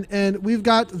with the men, and we've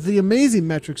got the amazing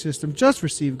metric system just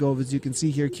received Gov, as you can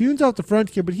see here. Kuhn's out the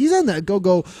front here, but he's on that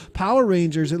go Power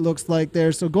Rangers, it looks like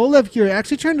there. So Golev here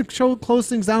actually trying to close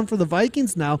things down for the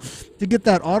Vikings now to get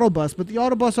that Autobus, but the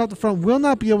Autobus out the front will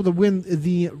not be able to win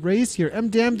the race here.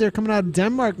 MDM, they're coming out of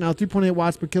Denmark now, 3.8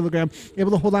 watts per kilogram,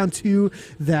 able to hold on to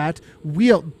that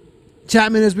wheel.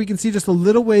 Chapman, as we can see, just a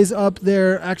little ways up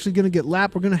there, actually going to get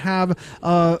lapped. We're going to have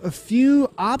a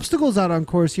few obstacles out on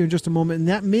course here in just a moment, and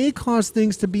that may cause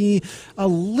things to be a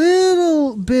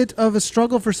little bit of a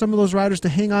struggle for some of those riders to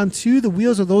hang on to the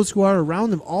wheels of those who are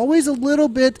around them. Always a little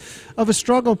bit of a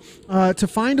struggle to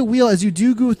find a wheel as you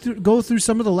do go through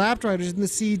some of the lapped riders in the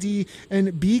C, D,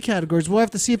 and B categories. We'll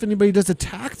have to see if anybody does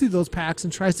attack through those packs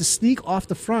and tries to sneak off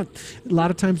the front. A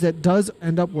lot of times that does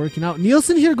end up working out.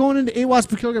 Nielsen here going into 8 watts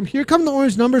per kilogram. Here come the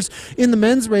orange numbers in the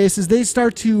men's race as they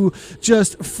start to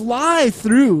just fly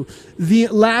through the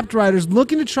lapped riders,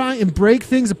 looking to try and break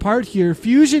things apart here.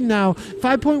 Fusion now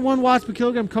 5.1 watts per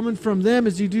kilogram coming from them,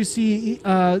 as you do see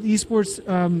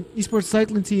esports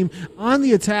cycling team on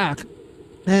the attack.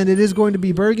 And it is going to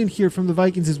be Bergen here from the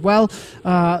Vikings as well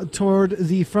toward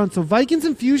the front. So Vikings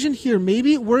and Fusion here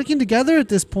maybe working together at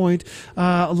this point.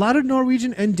 A lot of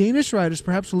Norwegian and Danish riders,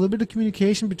 perhaps a little bit of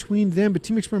communication between them. But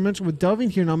Team Experimental with Doving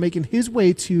here now making his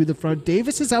way to the front.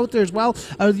 Davis is out there as well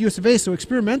out of the US of A. So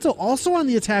Experimental also on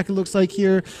the attack, it looks like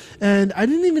here. And I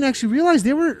didn't even actually realize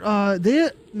they were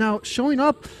now showing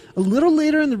up a little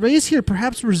later in the race here,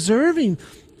 perhaps reserving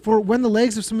for when the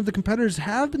legs of some of the competitors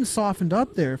have been softened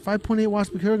up there. 5.8 watts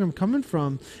per kilogram coming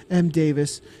from M.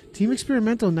 Davis. Team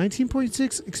Experimental,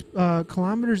 19.6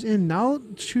 kilometers in, now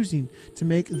choosing to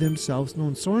make themselves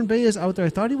known. Soren Bay is out there. I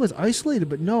thought he was isolated,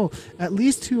 but no, at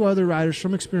least 2 other riders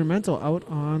from Experimental out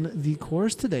on the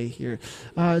course today here.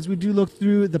 As we do look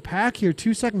through the pack here,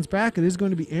 2 seconds back, it is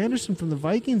going to be Anderson from the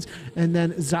Vikings, and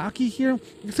then Zaki here.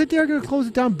 Looks like they are going to close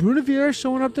it down. Bruno Vieira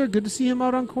showing up there. Good to see him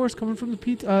out on course, coming from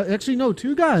the actually, no,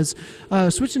 2 guys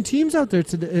switching teams out there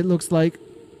today, it looks like.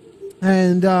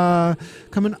 And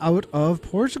coming out of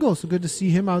Portugal. So good to see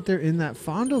him out there in that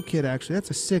Fondo kit, actually. That's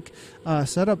a sick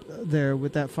setup there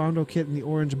with that Fondo kit and the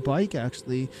orange bike,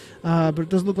 actually. But it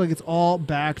does look like it's all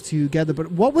back together.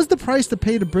 But what was the price to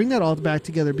pay to bring that all back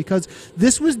together? Because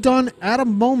this was done at a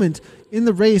moment in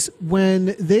the race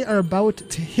when they are about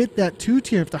to hit that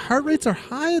 2-tier. If the heart rates are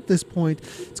high at this point,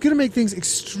 it's going to make things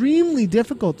extremely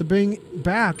difficult to bring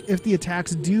back if the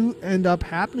attacks do end up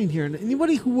happening here. And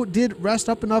anybody who did rest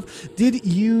up enough, did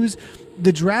use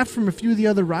the draft from a few of the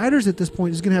other riders at this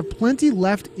point, is going to have plenty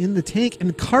left in the tank.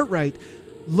 And Cartwright,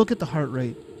 look at the heart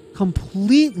rate.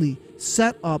 Completely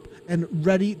set up and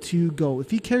ready to go.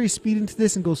 If he carries speed into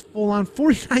this and goes full on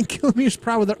 49 kilometers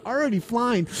per hour, they're already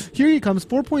flying. Here he comes,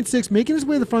 4.6, making his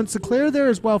way to the front. Sinclair there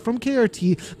as well from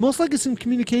KRT. Most likely some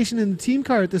communication in the team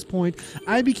car at this point.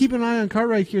 I'd be keeping an eye on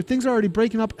Cartwright here. Things are already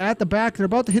breaking up at the back. They're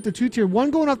about to hit the 2-tier. One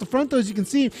going off the front, though, as you can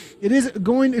see. It is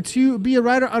going to be a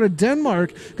rider out of Denmark.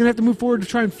 Going to have to move forward to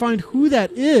try and find who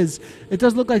that is. It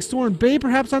does look like Soren Bay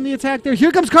perhaps on the attack there.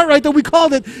 Here comes Cartwright, though. We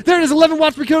called it. There it is, 11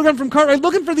 watts per kilogram from Cartwright,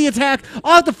 looking for the attack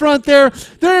off the front there.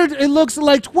 It looks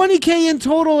like 20K in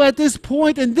total at this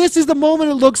point, and this is the moment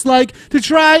it looks like to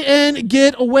try and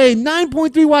get away.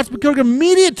 9.3 watts per kilogram,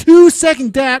 immediate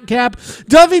 2-second gap.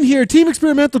 Doving here, Team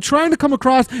Experimental trying to come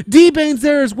across. D-Bane's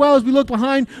there as well as we look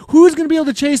behind. Who's going to be able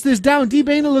to chase this down?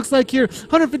 D-Bane, it looks like here,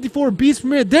 154 beats per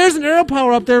minute. There's an arrow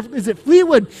power up there. Is it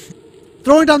Fleetwood?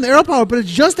 Throwing down the arrow power, but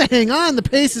it's just to hang on. The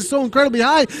pace is so incredibly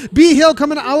high. B Hill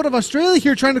coming out of Australia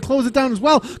here, trying to close it down as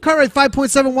well. Cartwright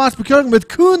 5.7 watts per kilogram with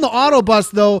Kuhn the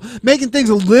Autobus, though, making things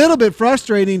a little bit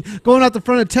frustrating. Going out the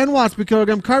front at 10 watts per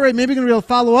kilogram. Cartwright maybe going to be able to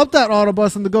follow up that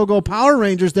Autobus and the Go Power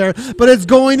Rangers there, but it's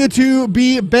going to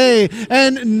be Bay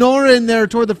and Norin there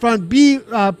toward the front. P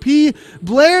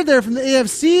Blair there from the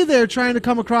AFC there trying to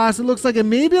come across. It looks like it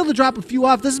may be able to drop a few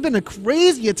off. This has been a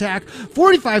crazy attack.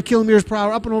 45 kilometers per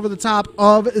hour up and over the top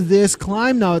of this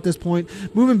climb now at this point.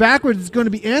 Moving backwards, it's going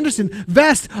to be Anderson.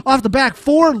 Vest off the back,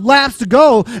 4 laps to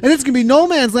go, and it's going to be no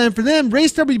man's land for them.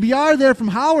 Race WBR there from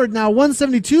Howard now,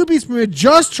 172 beats per minute,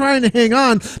 just trying to hang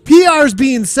on. PR's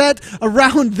being set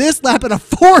around this lap at a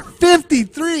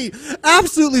 4:53.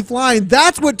 Absolutely flying.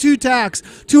 That's what two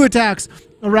attacks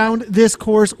around this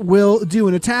course will do.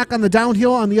 An attack on the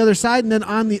downhill on the other side, and then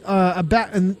on the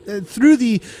through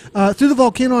the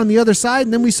volcano on the other side,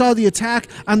 and then we saw the attack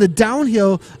on the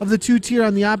downhill of the two-tier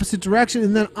on the opposite direction,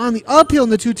 and then on the uphill in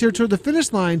the two-tier toward the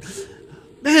finish line.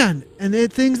 Man, and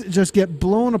things just get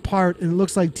blown apart, and it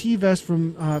looks like T-Vest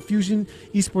from Fusion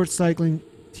Esports Cycling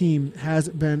team has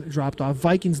been dropped off.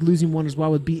 Vikings losing one as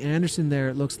well with B. Anderson there,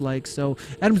 it looks like. So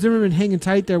Adam Zimmerman hanging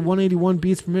tight there, 181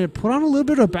 beats per minute. Put on a little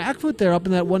bit of a back foot there up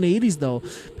in that 180s though.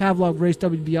 Pavlov Race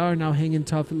WBR now hanging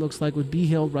tough, it looks like, with B.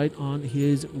 Hill right on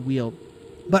his wheel.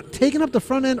 But taking up the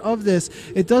front end of this,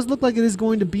 it does look like it is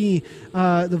going to be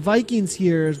the Vikings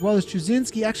here, as well as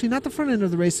Chuzinski. Actually, not the front end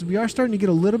of the races. We are starting to get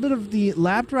a little bit of the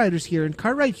lapped riders here, and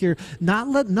Cartwright here not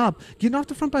letting up. Getting off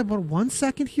the front by about 1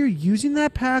 second here, using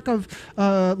that pack of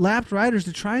lapped riders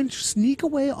to try and sneak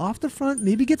away off the front,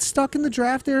 maybe get stuck in the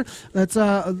draft there. That's,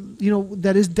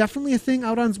 that is definitely a thing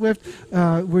out on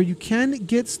Zwift, where you can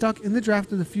get stuck in the draft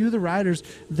with a few of the riders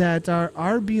that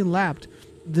are being lapped.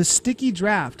 The sticky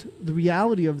draft, the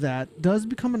reality of that does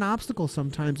become an obstacle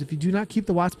sometimes if you do not keep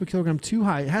the watts per kilogram too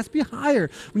high. It has to be higher.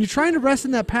 When you're trying to rest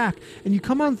in that pack and you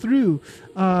come on through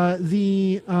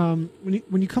when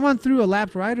you come on through a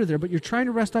lapped rider there, but you're trying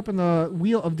to rest up in the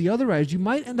wheel of the other riders, you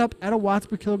might end up at a watts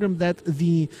per kilogram that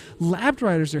the lapped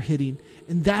riders are hitting,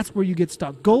 and that's where you get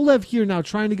stuck. Golev here now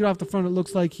trying to get off the front, it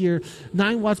looks like here.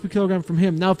 9 watts per kilogram from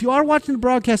him. Now, if you are watching the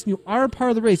broadcast and you are a part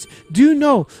of the race, do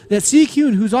know that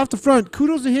CQ, who's off the front,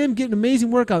 kudos to him, getting an amazing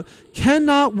workout,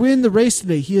 cannot win the race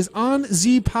today. He is on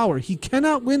Z Power. He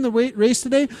cannot win the race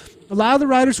today. A lot of the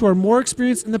riders who are more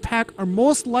experienced in the pack are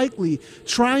most likely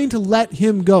trying to let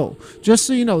him go. Just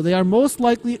so you know, they are most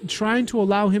likely trying to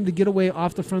allow him to get away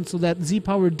off the front so that Z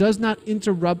Power does not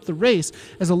interrupt the race.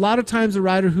 As a lot of times a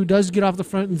rider who does get off the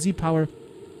front in Z Power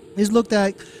is looked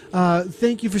at,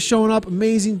 thank you for showing up,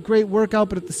 amazing, great workout,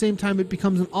 but at the same time it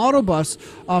becomes an autobus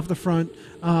off the front.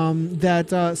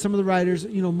 That some of the riders,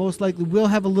 most likely will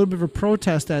have a little bit of a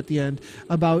protest at the end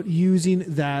about using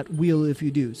that wheel if you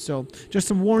do. So just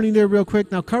some warning there real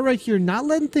quick. Now, Cartwright here not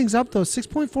letting things up though.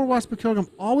 6.4 watts per kilogram,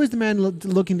 always the man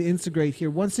looking to integrate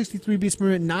here. 163 beats per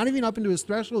minute, not even up into his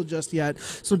threshold just yet.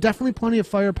 So definitely plenty of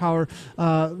firepower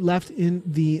left in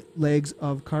the legs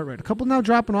of Cartwright. A couple now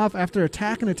dropping off after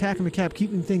attacking the cap,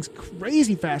 keeping things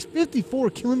crazy fast.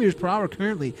 54 kilometers per hour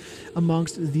currently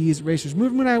amongst these racers.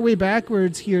 Moving our way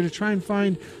backwards here to try and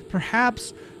find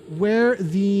perhaps where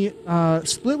the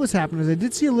split was happening. As I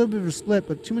did see a little bit of a split,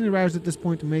 but too many riders at this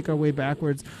point to make our way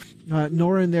backwards.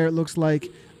 Nora in there, it looks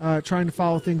like, trying to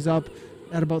follow things up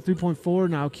at about 3.4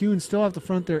 now. Kuhn still off the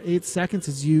front there, 8 seconds,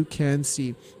 as you can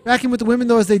see. Back in with the women,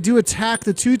 though, as they do attack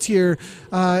the two-tier,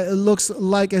 it looks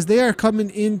like as they are coming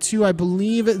into, I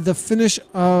believe, the finish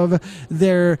of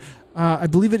their, I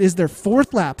believe it is their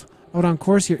 4th lap out on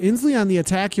course here. Inslee on the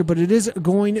attack here, but it is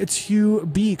going to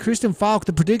be Kristen Falk.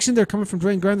 The prediction there coming from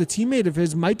Dwayne Graham, the teammate of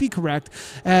his, might be correct,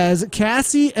 as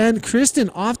Cassie and Kristen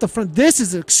off the front. This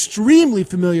is an extremely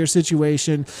familiar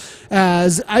situation,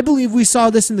 as I believe we saw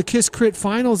this in the Kiss Crit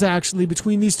finals, actually,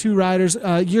 between these two riders,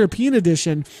 European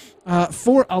edition.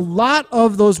 For a lot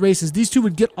of those races, these two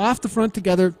would get off the front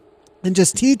together and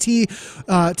just team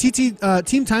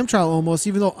time trial almost,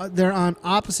 even though they're on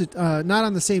opposite, not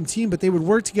on the same team, but they would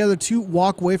work together to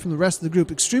walk away from the rest of the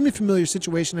group. Extremely familiar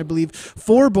situation, I believe,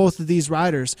 for both of these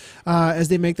riders as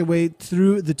they make their way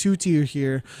through the two-tier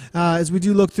here. As we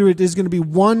do look through, it is going to be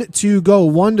one to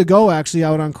go actually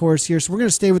out on course here. So we're going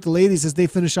to stay with the ladies as they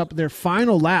finish up their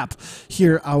final lap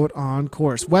here out on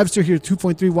course. Webster here,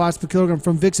 2.3 watts per kilogram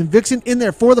from Vixen. Vixen in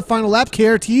there for the final lap.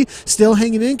 KRT still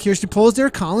hanging in. Kirsty Poles there.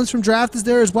 Collins from Draft is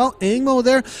there as well. Angmo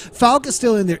there. Falk is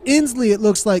still in there. Inslee, it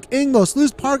looks like. Angmo,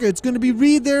 Sluice Parker. It's going to be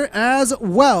Reed there as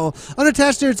well.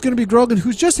 Unattached there, it's going to be Grogan,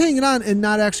 who's just hanging on and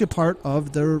not actually a part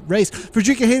of the race.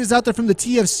 Frederica Hayes is out there from the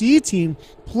TFC team.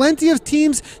 Plenty of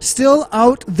teams still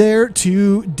out there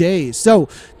today. So,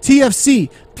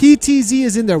 TFC, PTZ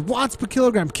is in there. Watts per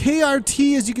kilogram.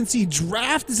 KRT, as you can see.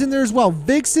 Draft is in there as well.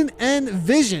 Vixen and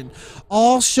Vision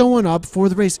all showing up for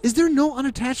the race. Is there no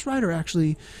unattached rider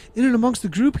actually in and amongst the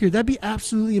group here? That'd be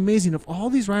absolutely amazing if all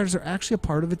these riders are actually a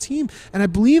part of a team. And I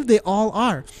believe they all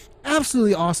are.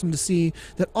 Absolutely awesome to see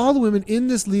that all the women in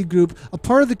this lead group are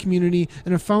part of the community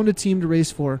and have found a team to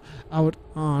race for out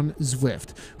on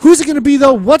Zwift. Who's it going to be,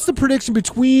 though? What's the prediction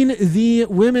between the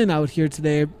women out here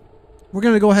today? we're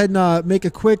going to go ahead and make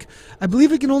a quick, I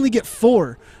believe we can only get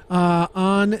 4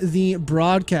 on the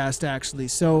broadcast, actually.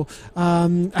 So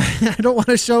I don't want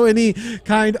to show any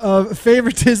kind of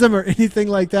favoritism or anything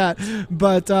like that.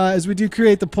 But as we do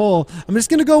create the poll, I'm just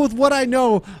going to go with what I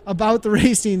know about the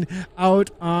racing out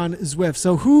on Zwift.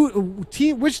 So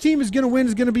which team is going to win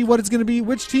is going to be what it's going to be.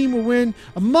 Which team will win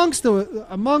amongst the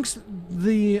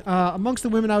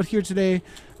women out here today,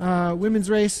 women's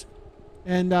race.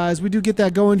 And as we do get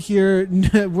that going here,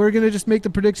 we're going to just make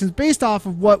the predictions based off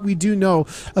of what we do know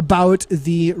about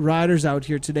the riders out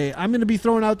here today. I'm going to be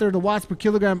throwing out there the watts per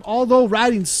kilogram, although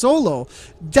riding solo,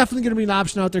 definitely going to be an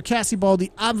option out there. Cassie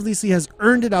Baldi obviously has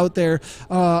earned it out there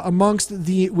amongst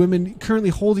the women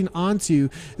currently holding on to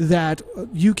that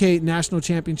UK National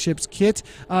Championships kit.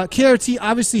 KRT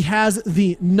obviously has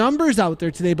the numbers out there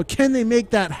today, but can they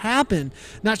make that happen?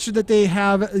 Not sure that they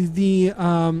have the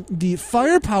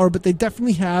firepower, but they definitely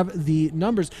have the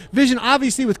numbers. Vision,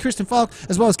 obviously, with Kirsten Falk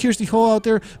as well as Kirsty Hull out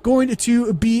there, going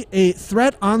to be a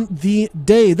threat on the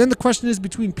day. Then the question is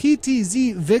between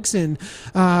PTZ Vixen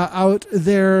out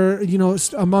there, you know,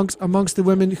 amongst the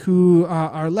women who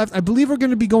are left. I believe we're going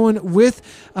to be going with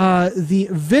the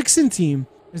Vixen team,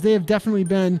 as they have definitely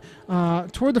been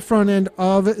toward the front end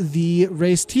of the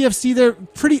race. TFC, they're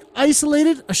pretty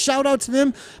isolated. A shout out to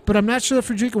them, but I'm not sure that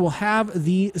Frederica will have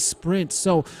the sprint.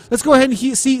 So let's go ahead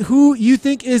and see who you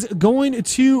think is going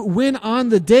to win on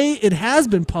the day. It has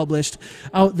been published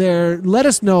out there. Let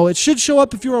us know. It should show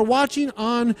up if you are watching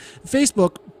on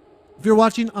Facebook. If you're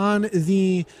watching on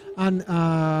a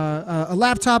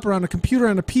laptop or on a computer,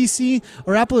 on a PC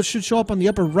or Apple, it should show up on the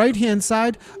upper right-hand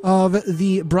side of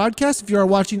the broadcast. If you are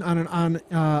watching on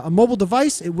a mobile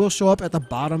device, it will show up at the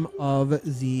bottom of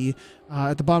the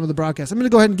broadcast. I'm going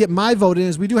to go ahead and get my vote in,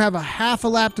 as we do have a half a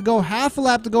lap to go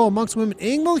amongst women.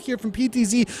 Engel here from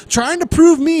PTZ trying to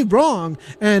prove me wrong,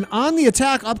 and on the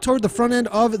attack up toward the front end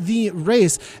of the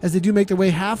race as they do make their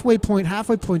way halfway point,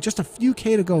 just a few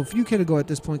K to go at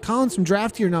this point. Collins from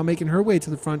Draft here now making her way to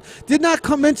the front. Did not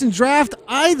mention Draft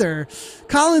either.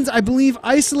 Collins, I believe,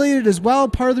 isolated as well.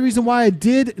 Part of the reason why I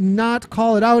did not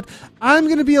call it out. I'm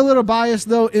going to be a little biased,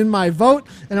 though, in my vote,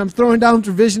 and I'm throwing down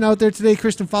for Vision out there today.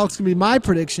 Kristen Falk's going to be my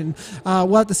prediction.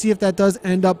 We'll have to see if that does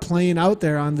end up playing out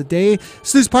there on the day.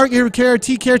 Sluice Park here with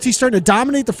KRT. KRT starting to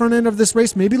dominate the front end of this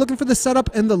race, maybe looking for the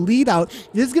setup and the lead out.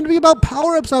 It's going to be about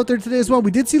power-ups out there today as well.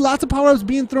 We did see lots of power-ups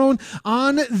being thrown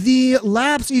on the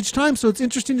laps each time, so it's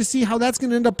interesting to see how that's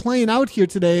going to end up playing out here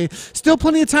today. Still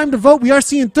plenty of time to vote. We are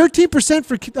seeing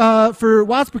 13% for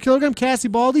watts per kilogram, Cassie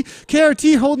Baldi.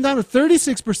 KRT holding down to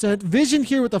 36%. Vision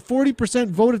here with a 40%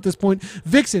 vote at this point.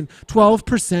 Vixen,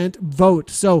 12% vote.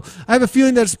 So I have a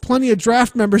feeling there's plenty of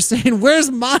draft members saying,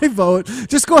 where's my vote?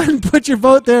 Just go ahead and put your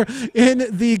vote there in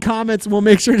the comments, and we'll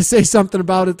make sure to say something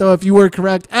about it, though, if you were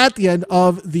correct at the end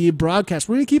of the broadcast.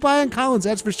 We're going to keep eye on Collins,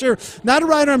 that's for sure. Not a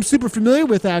rider I'm super familiar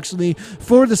with, actually,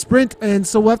 for the sprint, and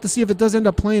so we'll have to see if it does end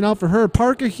up playing out for her.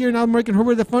 Parker here now making her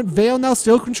way to the front. Vale now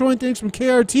still controlling things from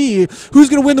KRT. Who's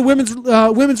going to win the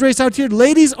women's race out here?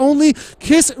 Ladies only.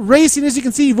 Kiss Racing, as you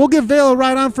can see, we'll give Vale a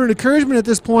ride on for an encouragement at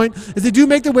this point, as they do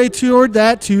make their way toward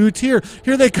that 2-tier.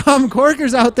 Here they come,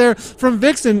 Corkers out there from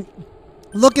Vixen.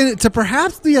 Looking to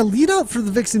perhaps be a lead out for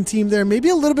the Vixen team there. Maybe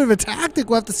a little bit of a tactic.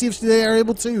 We'll have to see if they are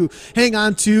able to hang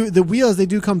on to the wheel as they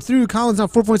do come through. Collins now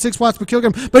 4.6 watts per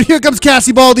kilogram. But here comes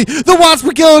Cassie Baldi, the watts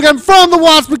per kilogram from the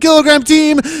watts per kilogram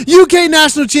team. UK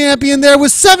national champion there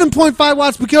with 7.5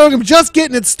 watts per kilogram. Just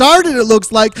getting it started, it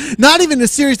looks like. Not even a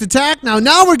serious attack now.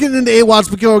 Now we're getting into 8 watts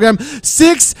per kilogram.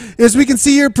 6, as we can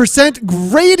see here, percent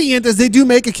gradient as they do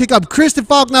make a kick up. Kristen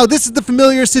Falk now, this is the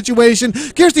familiar situation.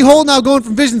 Kirsty Hull now going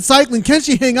from Vision Cycling. Can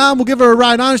she hang on? We'll give her a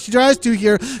ride on. She tries to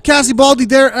here. Cassie Baldi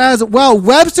there as well.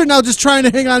 Webster now just trying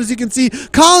to hang on, as you can see.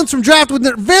 Collins from Draft with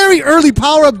a very early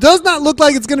power up. Does not look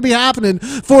like it's going to be happening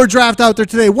for Draft out there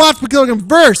today. Watts per kilogram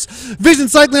verse. Vision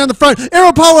Cycling on the front.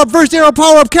 Arrow power up verse. Arrow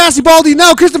power up. Cassie Baldi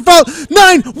now. Kristen Falk.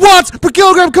 9 watts per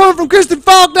kilogram coming from Kristen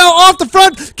Falk now off the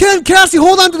front. Can Cassie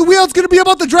hold on to the wheel? It's going to be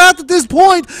about the Draft at this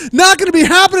point. Not going to be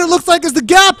happening. It looks like, as the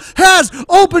gap has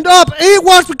opened up. 8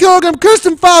 watts per kilogram.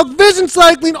 Kristen Falk. Vision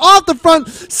Cycling off the front.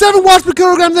 7 watts per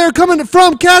kilogram there coming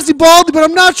from Cassie Baldi, but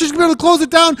I'm not sure she's going to be able to close it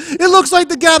down. It looks like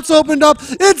the gap's opened up.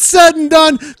 It's said and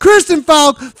done. Kristen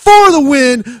Falk for the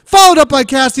win, followed up by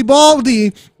Cassie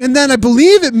Baldi. And then I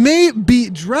believe it may be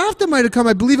Draft that might have come.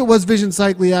 I believe it was Vision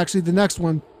Cycling, actually, the next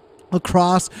one.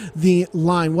 across the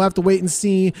line. We'll have to wait and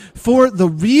see for the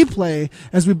replay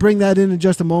as we bring that in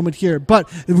just a moment here.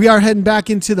 But we are heading back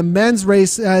into the men's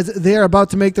race as they are about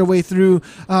to make their way through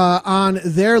on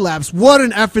their laps. What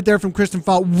an effort there from Kristen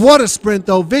Falk. What a sprint,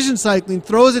 though. Vision Cycling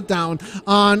throws it down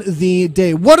on the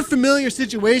day. What a familiar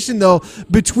situation, though,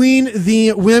 between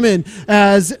the women.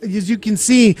 As you can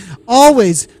see,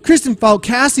 always Kristen Falk,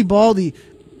 Cassie Baldi,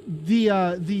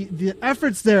 the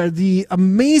efforts there, the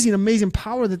amazing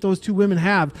power that those two women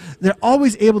have. They're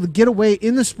always able to get away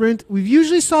in the sprint. We've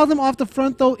usually saw them off the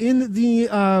front, though, in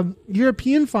the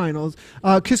European finals,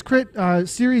 Kiss Crit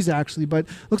series, actually. But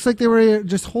looks like they were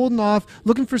just holding off,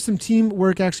 looking for some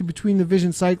teamwork, actually, between the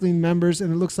Vision Cycling members.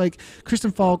 And it looks like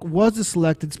Kristen Falk was the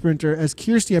selected sprinter, as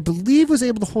Kirsty, I believe, was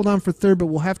able to hold on for third, but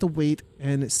we'll have to wait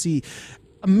and see.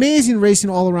 Amazing racing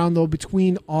all around, though,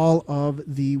 between all of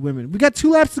the women. We got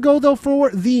 2 laps to go, though, for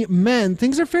the men.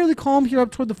 Things are fairly calm here up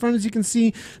toward the front, as you can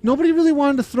see. Nobody really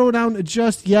wanted to throw down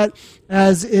just yet,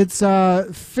 as it's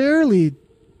fairly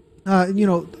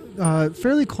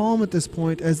calm at this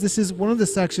point, as this is one of the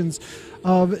sections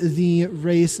of the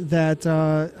race that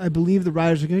I believe the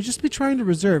riders are going to just be trying to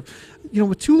reserve.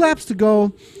 With 2 laps to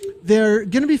go, they're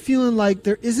going to be feeling like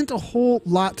there isn't a whole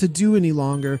lot to do any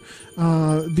longer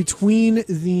between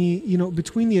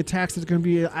the attacks that are going to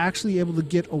be actually able to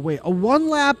get away. A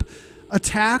 1-lap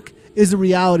attack is a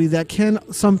reality that can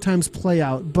sometimes play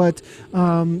out, but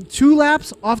 2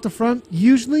 laps off the front,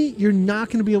 usually you're not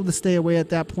going to be able to stay away at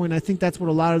that point. I think that's what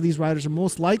a lot of these riders are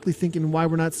most likely thinking, and why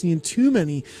we're not seeing too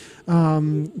many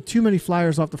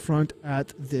flyers off the front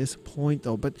at this point,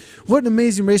 though. But what an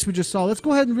amazing race we just saw. Let's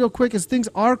go ahead and real quick, as things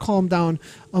are calmed down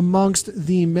amongst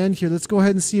the men here, let's go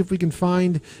ahead and see if we can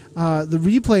find the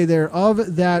replay there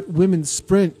of that women's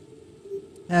sprint,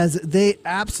 as they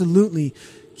absolutely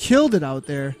killed it out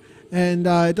there. And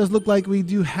it does look like we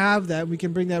do have that. We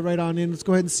can bring that right on in. Let's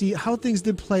go ahead and see how things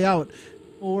did play out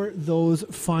for those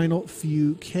final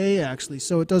few K, actually.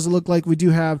 So it does look like we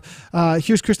do have,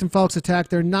 here's Kristen Falk's attack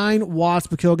there, 9 watts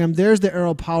per kilogram. There's the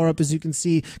Aero power-up, as you can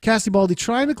see. Cassie Baldi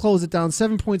trying to close it down,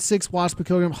 7.6 watts per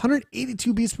kilogram,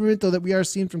 182 beats per minute, though, that we are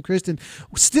seeing from Kristen.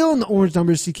 Still in the orange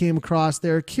numbers she came across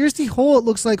there. Kirsty Hole, it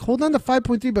looks like, hold on to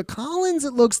 5.3, but Collins,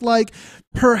 it looks like,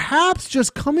 perhaps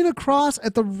just coming across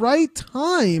at the right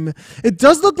time. It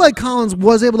does look like Collins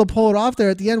was able to pull it off there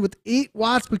at the end with 8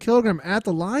 watts per kilogram at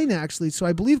the line, actually. So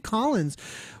I believe Collins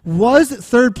was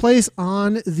 3rd place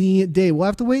on the day. We'll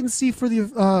have to wait and see for the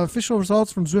official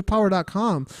results from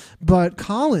ZwiftPower.com. But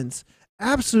Collins,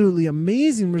 absolutely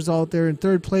amazing result there in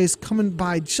 3rd place, coming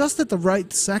by just at the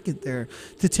right second there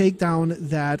to take down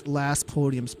that last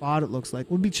podium spot, it looks like.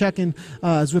 We'll be checking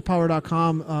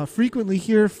ZwiftPower.com frequently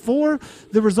here for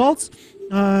the results.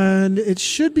 And it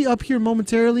should be up here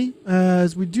momentarily,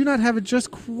 as we do not have it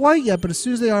just quite yet, but as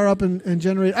soon as they are up and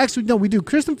generate, actually, no, we do.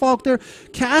 Kristen Falk there,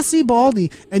 Cassie Baldi,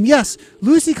 and yes,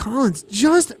 Lucy Collins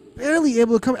just barely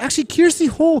able to come. Actually, Kirsty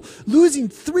Hole losing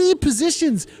 3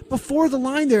 positions before the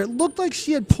line there. It looked like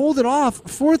she had pulled it off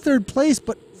for 3rd place,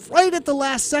 but right at the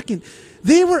last second,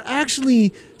 they were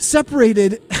actually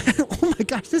separated. Oh my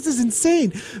gosh, this is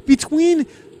insane. Between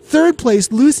 3rd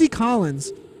place, Lucy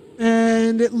Collins,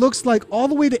 and it looks like all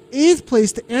the way to 8th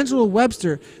place to Angela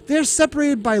Webster. They're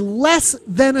separated by less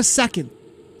than a second.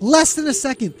 Less than a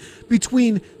second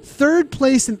between 3rd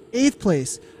place and 8th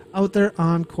place out there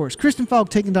on course. Kristen Falk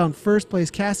taking down 1st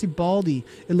place. Cassie Baldi,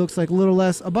 it looks like a little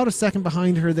less, about a second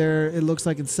behind her there, it looks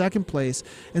like, in 2nd place.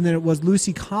 And then it was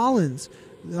Lucy Collins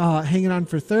hanging on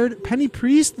for 3rd. Penny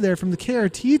Priest there from the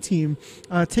KRT team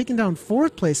taking down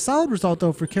 4th place. Solid result,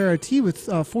 though, for KRT with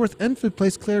 4th and 5th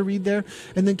place. Claire Reed there.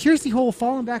 And then Kirsty Hole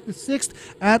falling back to 6th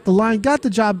at the line. Got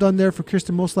the job done there for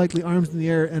Kristen, most likely arms in the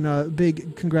air, and a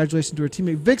big congratulations to her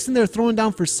teammate. Vixen there throwing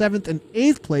down for 7th and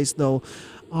 8th place, though,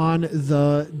 on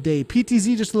the day.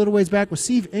 PTZ just a little ways back with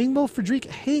Steve Engel. Frederic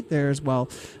Haight there as well,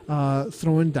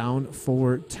 throwing down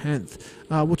for 10th.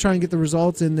 We'll try and get the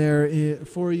results in there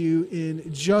for you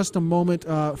in just a moment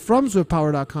from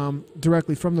ZwiftPower.com,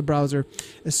 directly from the browser,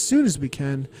 as soon as we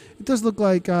can. It does look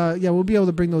like, we'll be able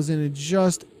to bring those in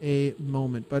just a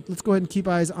moment. But let's go ahead and keep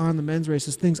eyes on the men's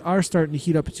races. Things are starting to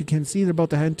heat up, as you can see. They're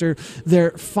about to enter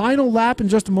their final lap in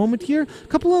just a moment here. A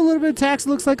couple of little bit of attacks,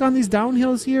 looks like, on these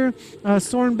downhills here.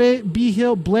 Soren Bay, B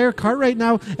Hill, Blair Cartwright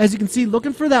now, as you can see,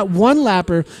 looking for that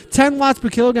 1-lapper, 10 watts per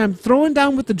kilogram, throwing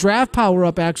down with the draft power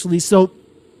up, actually. So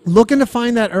looking to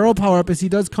find that arrow power up as he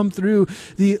does come through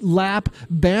the lap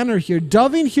banner here.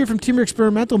 Doving here from Team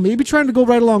Experimental, maybe trying to go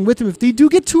right along with him. If they do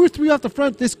get 2 or 3 off the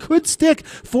front, this could stick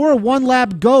for a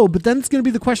 1-lap go, but then it's going to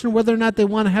be the question of whether or not they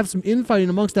want to have some infighting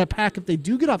amongst that pack if they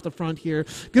do get off the front here.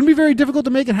 Going to be very difficult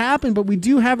to make it happen, but we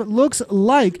do have, it looks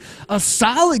like, a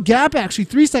solid gap actually.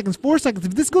 3 seconds, 4 seconds.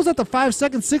 If this goes up to 5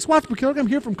 seconds, 6 watts per kilogram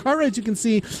here from Cartwright, you can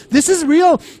see this is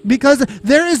real because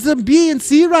there is the B and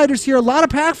C riders here. A lot of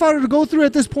pack fodder to go through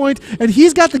at this point, and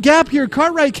he's got the gap here.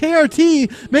 Cartwright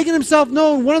KRT making himself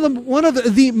known, one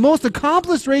of the most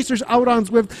accomplished racers out on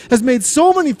Zwift, has made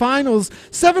so many finals.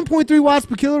 7.3 watts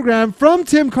per kilogram from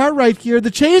Tim Cartwright here.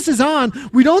 The chase is on.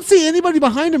 We don't see anybody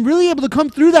behind him really able to come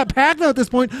through that pack now at this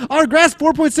point. Autographs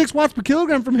 4.6 watts per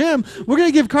kilogram from him. We're going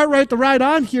to give Cartwright the ride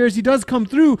on here as he does come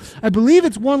through. I believe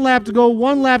it's 1 lap to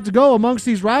go amongst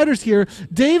these riders here.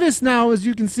 Davis now, as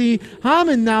you can see,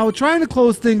 Hammond now trying to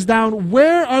close things down.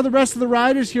 Where are the rest of the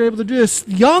riders here able to do this?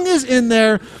 Young is in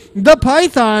there. The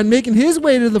Python making his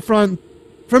way to the front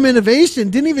from Innovation.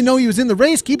 Didn't even know he was in the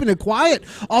race, keeping it quiet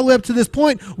all the way up to this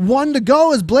point. 1 to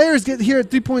go as Blair's get here at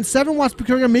 3.7 watts per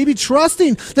kilogram, maybe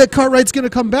trusting that Cartwright's going to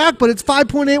come back, but it's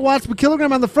 5.8 watts per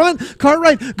kilogram on the front.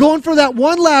 Cartwright going for that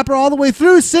 1-lapper all the way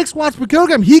through, 6 watts per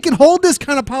kilogram. He can hold this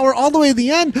kind of power all the way to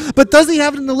the end, but does he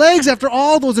have it in the legs after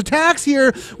all those attacks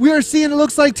here? We are seeing, it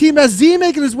looks like Team SZ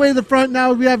making his way to the front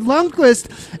now. We have Lundqvist,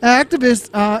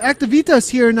 Activitas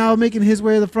here now making his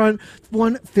way to the front.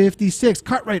 156.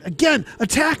 Cartwright again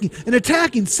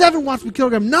attacking 7 watts per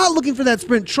kilogram, not looking for that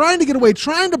sprint, trying to get away,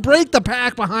 trying to break the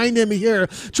pack behind him here,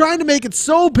 trying to make it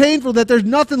so painful that there's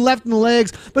nothing left in the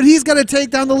legs, but he's got to take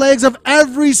down the legs of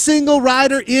every single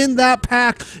rider in that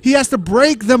pack. He has to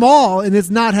break them all, and it's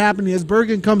not happening as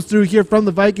Bergen comes through here from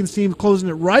the Vikings team, closing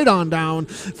it right on down.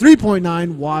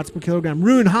 3.9 watts per kilogram.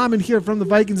 Ruin Hammond here from the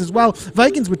Vikings as well.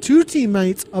 Vikings with 2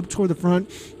 teammates up toward the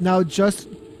front, now just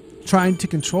trying to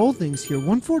control things here.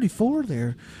 144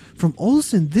 there from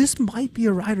Olsen. This might be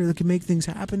a rider that can make things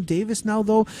happen. Davis now,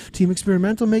 though, Team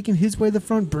Experimental making his way to the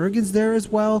front. Bergen's there as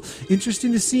well.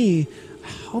 Interesting to see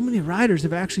how many riders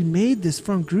have actually made this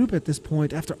front group at this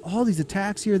point after all these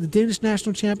attacks here. The Danish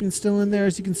national champion still in there,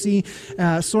 as you can see.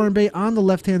 Soren Bay on the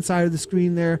left-hand side of the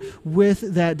screen there with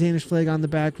that Danish flag on the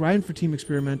back, riding for Team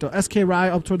Experimental. SK Rye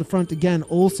up toward the front again.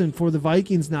 Olsen for the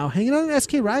Vikings now. Hanging on an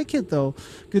SK Rye kit, though.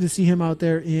 Good to see him out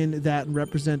there in that and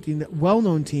representing that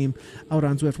well-known team out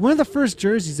on Zwift. One of the first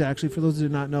jerseys, actually, for those who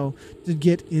do not know, to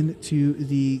get into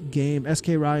the game. SK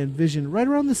Rye and Vision right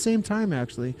around the same time,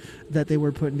 actually, that they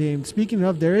were put in game. Speaking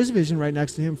of, there is Vision right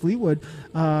next to him. Fleetwood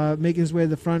making his way to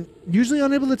the front. Usually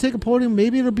unable to take a podium.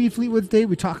 Maybe it'll be Fleetwood's day.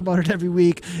 We talk about it every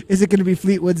week. Is it going to be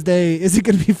Fleetwood's day? Is it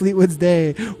going to be Fleetwood's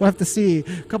day? We'll have to see.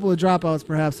 A couple of dropouts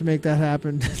perhaps to make that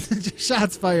happen.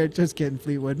 Shots fired. Just kidding,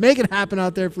 Fleetwood. Make it happen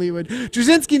out there, Fleetwood.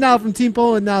 Drzezinski now from Team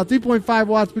Poland now. 3.5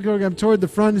 watts per kilogram toward the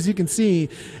front, as you can see.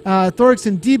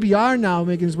 Thorkson DBR now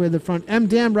making his way to the front.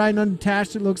 M-Dam riding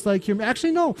unattached, it looks like here.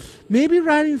 Actually, no. Maybe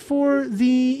riding for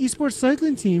the esports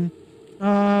cycling team.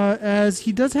 As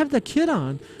he does have the kit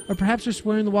on, or perhaps just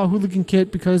wearing the Wahhooligan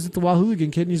kit because it's the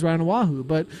Wahhooligan kit and he's riding a Wahoo,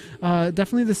 but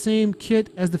definitely the same kit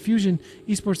as the Fusion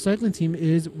esports cycling team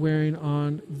is wearing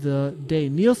on the day.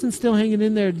 Nielsen still hanging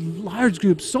in there, large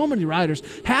group, so many riders,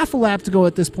 half a lap to go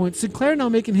at this point. Sinclair now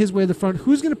making his way to the front.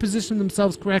 Who's going to position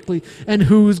themselves correctly and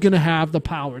who's going to have the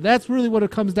power? That's really what it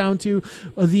comes down to.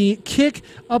 The kick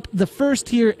up the first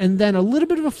here and then a little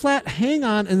bit of a flat hang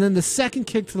on and then the second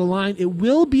kick to the line. It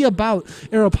will be about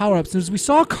arrow power-ups. As we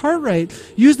saw Cartwright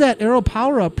use that arrow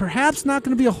power-up, perhaps not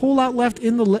going to be a whole lot left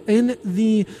in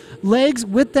the legs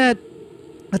with that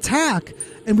attack.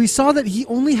 And we saw that he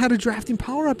only had a drafting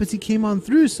power-up as he came on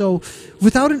through. So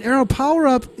without an arrow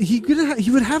power-up, he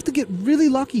would have to get really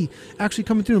lucky actually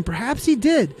coming through. And perhaps he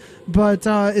did. But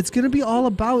it's going to be all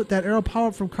about that arrow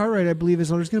power-up from Cartwright, I believe. There's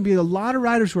going to be a lot of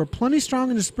riders who are plenty strong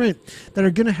in the sprint that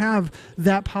are going to have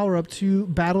that power-up to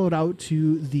battle it out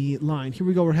to the line. Here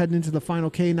we go. We're heading into the final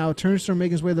K now. Turnstrom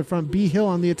making his way to the front. B Hill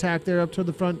on the attack there up to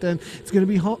the front. Then it's going to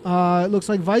be, it looks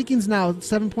like Vikings now,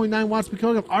 7.9 watts per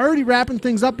kilogram. Already wrapping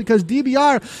things up because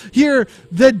DBR here,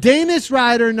 the Danish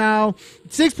rider now,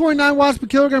 6.9 watts per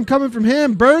kilogram coming from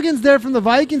him. Bergen's there from the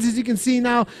Vikings, as you can see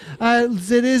now.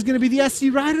 It is going to be the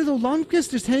SC rider, though. Lundqvist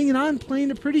just hanging on,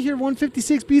 playing it pretty here.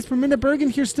 156 beats per minute. Bergen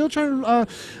here still trying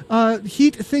to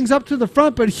heat things up to the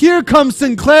front, but here comes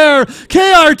Sinclair.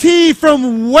 KRT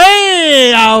from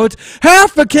way out.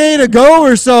 Half a K to go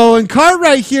or so, and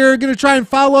Cartwright here going to try and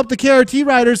follow up the KRT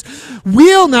riders.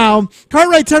 Wheel now.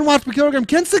 Cartwright 10 watts per kilogram.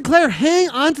 Can Sinclair hang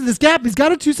on to this gap. He's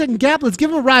got a 2-second gap. Let's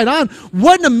give him a ride on.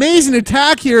 What an amazing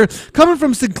attack here coming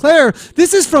from Sinclair.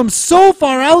 This is from so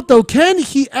far out, though. Can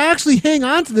he actually hang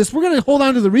on to this? We're going to hold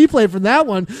on to the replay for that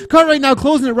one. Cartwright now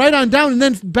closing it right on down and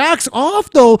then backs off,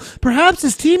 though. Perhaps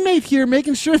his teammate here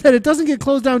making sure that it doesn't get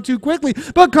closed down too quickly.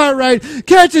 But Cartwright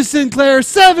catches Sinclair.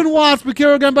 7 watts per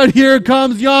kilogram. But here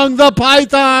comes Young, the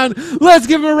Python. Let's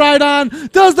give him a ride on.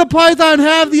 Does the Python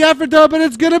have the effort, though? But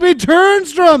it's going to be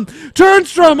Turnstrom.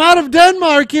 Turnstrom out of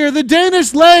Denmark here. The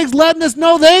Danish legs letting us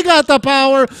know they got the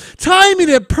power. Timing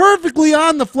it perfectly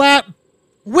on the flat.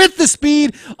 With the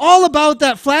speed, all about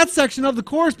that flat section of the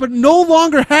course, but no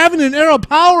longer having an aero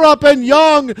power-up, and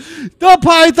Young, the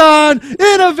Python,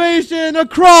 Innovation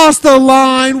across the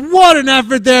line. What an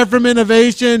effort there from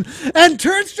Innovation. And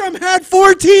Turnstrom had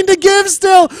 14 to give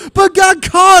still, but got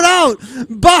caught out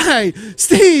by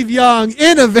Steve Young.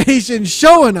 Innovation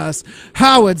showing us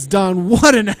how it's done.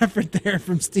 What an effort there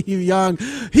from Steve Young.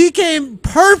 He came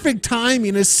perfect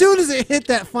timing as soon as it hit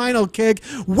that final kick,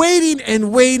 waiting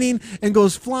and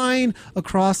goes flying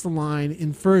across the line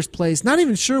in first place. Not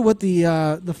even sure what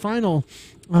the final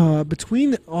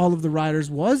between all of the riders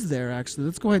was there, actually.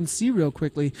 Let's go ahead and see real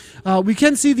quickly. We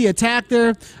can see the attack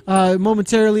there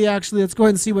momentarily, actually. Let's go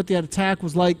ahead and see what the attack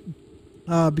was like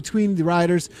between the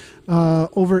riders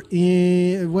over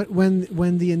in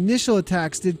when the initial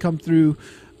attacks did come through.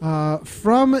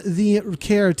 From the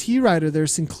KRT rider there,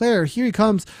 Sinclair. Here he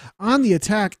comes on the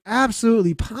attack,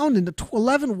 absolutely pounding to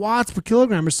 11 watts per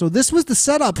kilogram or so. This was the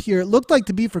setup here. It looked like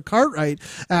to be for Cartwright,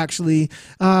 actually.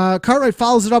 Cartwright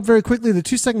follows it up very quickly. The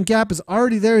 2-second gap is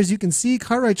already there, as you can see.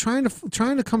 Cartwright trying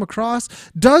to come across,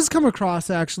 does come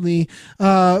across, actually,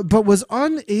 but was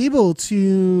unable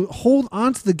to hold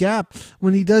onto the gap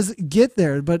when he does get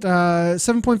there. But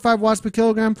 7.5 watts per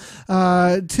kilogram.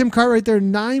 Tim Cartwright there,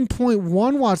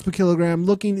 9.1 watts per kilogram,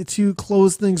 looking to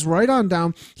close things right on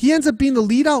down. He ends up being the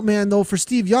lead out man, though, for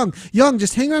Steve Young. Young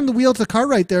just hanging on the wheel to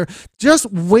Cartwright there, just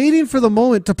waiting for the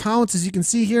moment to pounce, as you can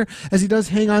see here, as he does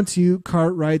hang on to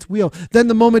Cartwright's wheel. Then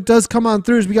the moment does come on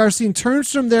through, as we are seeing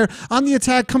Turnstrom there on the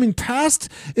attack coming past,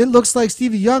 it looks like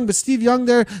Stevie Young, but Steve Young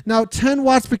there now 10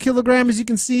 watts per kilogram, as you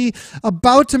can see,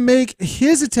 about to make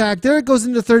his attack. There it goes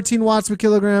into 13 watts per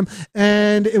kilogram,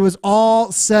 and it was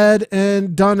all said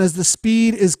and done as the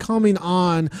speed is coming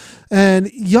on.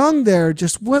 And Young there,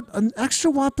 just what, an extra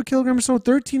watt per kilogram or so,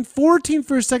 13, 14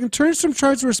 for a second. Turnstrom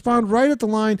tries to respond right at the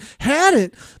line, had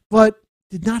it, but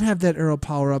did not have that aero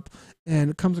power up,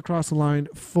 and comes across the line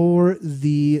for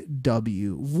the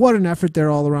W. What an effort there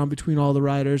all around between all the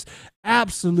riders.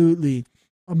 Absolutely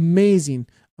amazing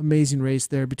race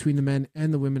there between the men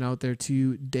and the women out there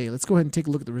today. Let's go ahead and take a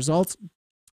look at the results,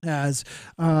 as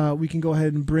we can go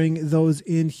ahead and bring those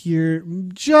in here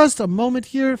just a moment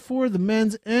here for the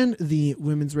men's and the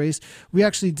women's race. We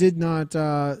actually did not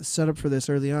set up for this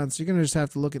early on, so you're going to just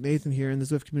have to look at Nathan here in the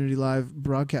Zwift Community Live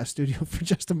broadcast studio for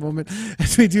just a moment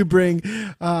as we do bring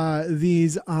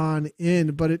these on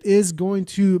in. But it is going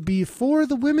to be for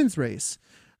the women's race.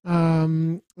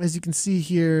 As you can see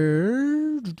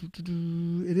here,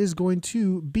 it is going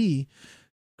to be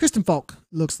Kristen Falk,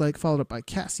 looks like, followed up by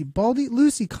Cassie Baldy,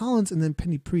 Lucy Collins, and then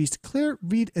Penny Priest, Claire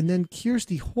Reed, and then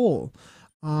Kirsty Hole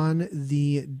on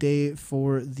the day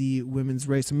for the women's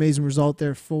race. Amazing result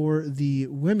there for the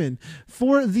women.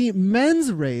 For the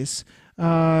men's race,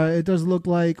 it does look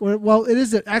like, well, it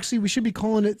is actually, we should be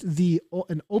calling it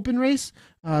an open race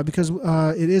because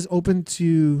it is open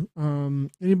to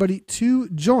anybody to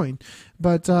join.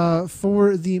 But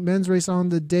for the men's race on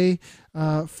the day,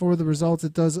 for the results,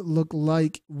 it does look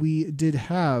like we did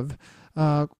have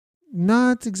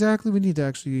not exactly, we need to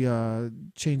actually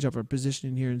change up our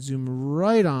positioning here and zoom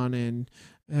right on in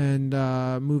and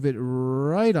move it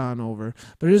right on over.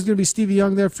 But it is going to be Stevie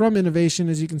Young there from Innovation,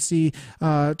 as you can see.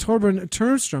 Torbjörn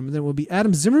Turnstrom, and then it will be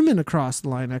Adam Zimmerman across the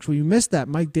line. Actually, you missed that.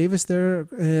 Mike Davis there,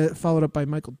 followed up by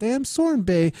Michael Dam, Soren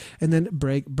Bay, and then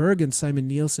Breg Bergen, Simon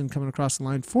Nielsen coming across the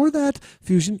line for that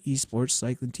Fusion Esports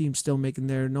cycling team, still making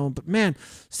their known. But man,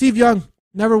 Steve Young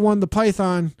never won the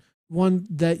Python. One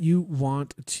that you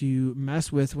want to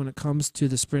mess with when it comes to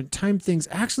the sprint time things.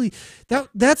 Actually,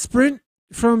 that sprint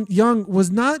from Young was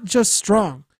not just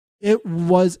strong, it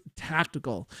was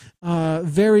tactical.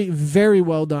 Very, very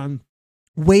well done.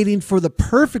 Waiting for the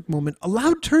perfect moment,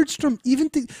 allowed Turnstrom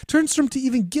to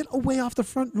even get away off the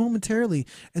front momentarily,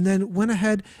 and then went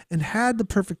ahead and had the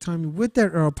perfect timing with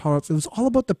their aero power-ups. It was all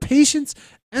about the patience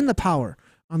and the power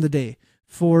on the day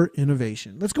for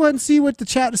Innovation. Let's go ahead and see what the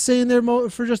chat is saying there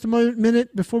for just a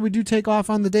minute before we do take off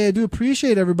on the day. I do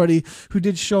appreciate everybody who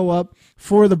did show up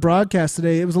for the broadcast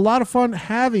today. It was a lot of fun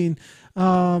having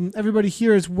everybody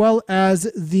here, as well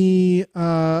as the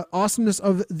awesomeness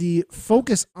of the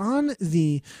focus on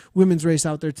the women's race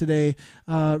out there today.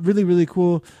 Really, really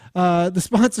cool. The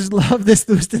sponsors love this.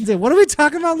 Lewiston say, what are we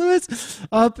talking about, Lewis?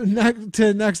 Up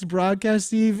to next broadcast,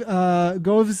 Steve.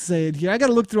 Go say it here. I got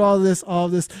to look through all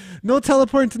of this. No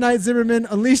teleporting tonight, Zimmerman.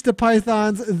 Unleash the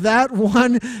Pythons. That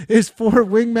one is for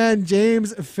Wingman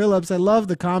James Phillips. I love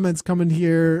the comments coming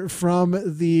here from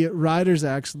the riders,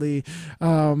 actually.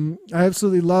 I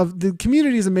absolutely love the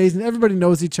community is amazing. Everybody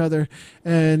knows each other,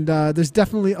 and there's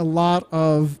definitely a lot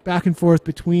of back and forth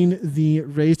between the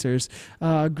racers.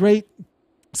 Great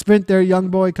sprint there, young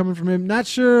boy coming from him. Not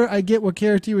sure I get what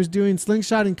KRT was doing,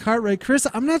 slingshot and Cartwright. Chris,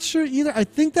 I'm not sure either. I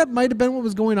think that might have been what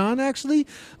was going on, actually,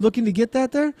 looking to get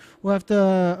that there. We'll have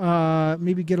to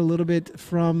maybe get a little bit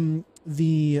from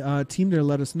the team there,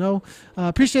 let us know.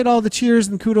 Appreciate all the cheers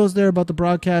and kudos there about the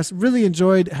broadcast. Really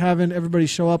enjoyed having everybody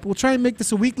show up. We'll try and make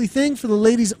this a weekly thing for the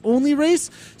ladies only race.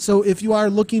 So if you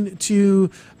are looking to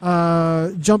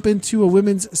jump into a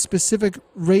women's specific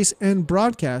race and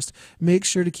broadcast, make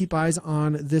sure to keep eyes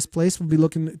on this place. We'll be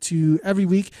looking to every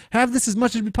week have this as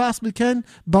much as we possibly can,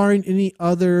 barring any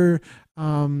other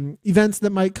events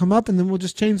that might come up, and then we'll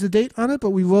just change the date on it.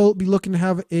 But we will be looking to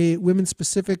have a women's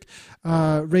specific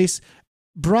race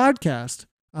broadcast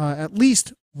at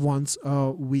least once a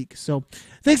week. So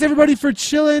thanks everybody for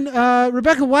chilling.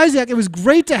 Rebecca Wysiak, it was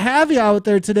great to have you out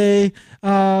there today.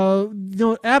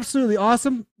 Absolutely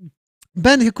awesome.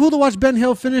 Cool to watch Ben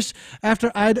Hill finish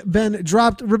after I'd been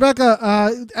dropped.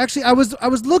 Rebecca, actually, I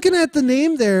was looking at the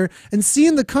name there and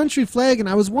seeing the country flag, and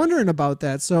I was wondering about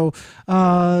that. So,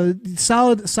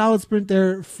 solid sprint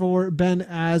there for Ben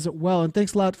as well. And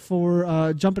thanks a lot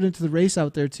for jumping into the race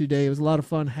out there today. It was a lot of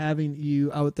fun having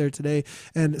you out there today,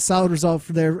 and solid result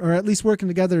for there, or at least working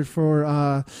together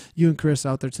for you and Chris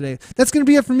out there today. That's going to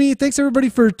be it for me. Thanks everybody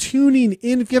for tuning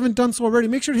in. If you haven't done so already,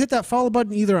 make sure to hit that follow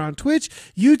button either on Twitch,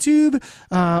 YouTube,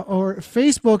 or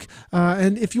Facebook.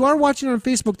 And if you are watching on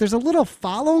Facebook, there's a little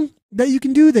follow that you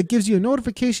can do that gives you a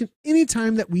notification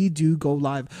anytime that we do go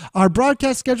live. Our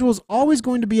broadcast schedule is always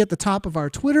going to be at the top of our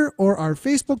Twitter or our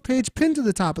Facebook page, pinned to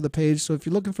the top of the page. So if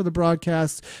you're looking for the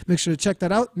broadcasts, make sure to check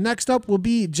that out. Next up will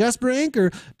be Jesper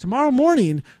Anchor tomorrow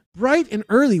morning, bright and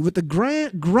early, with the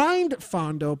grind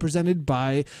fondo presented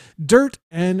by Dirt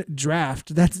and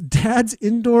Draft. That's Dad's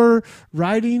indoor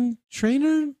riding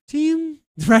trainer team.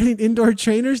 Riding indoor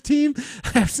trainers team.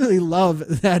 I absolutely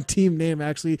love that team name,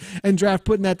 actually. And Draft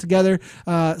putting that together.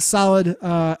 Solid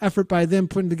effort by them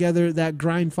putting together that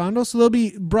grind fondo. So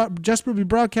Jesper will be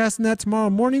broadcasting that tomorrow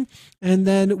morning. And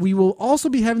then we will also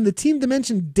be having the Team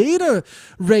Dimension Data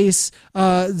race,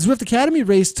 Zwift Academy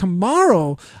race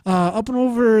tomorrow, up and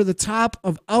over the top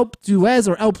of Alpe d'Huez,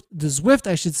 or Alpe de Zwift,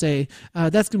 I should say.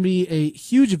 That's going to be a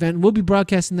huge event. We'll be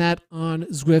broadcasting that on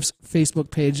Zwift's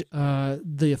Facebook page,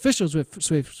 the official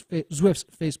Zwift's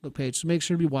Facebook page. So make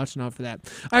sure to be watching out for that.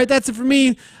 All right, that's it for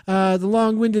me, the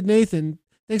long-winded Nathan.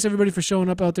 Thanks everybody for showing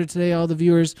up out there today, all the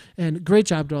viewers, and great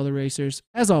job to all the racers.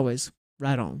 As always,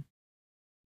 ride on.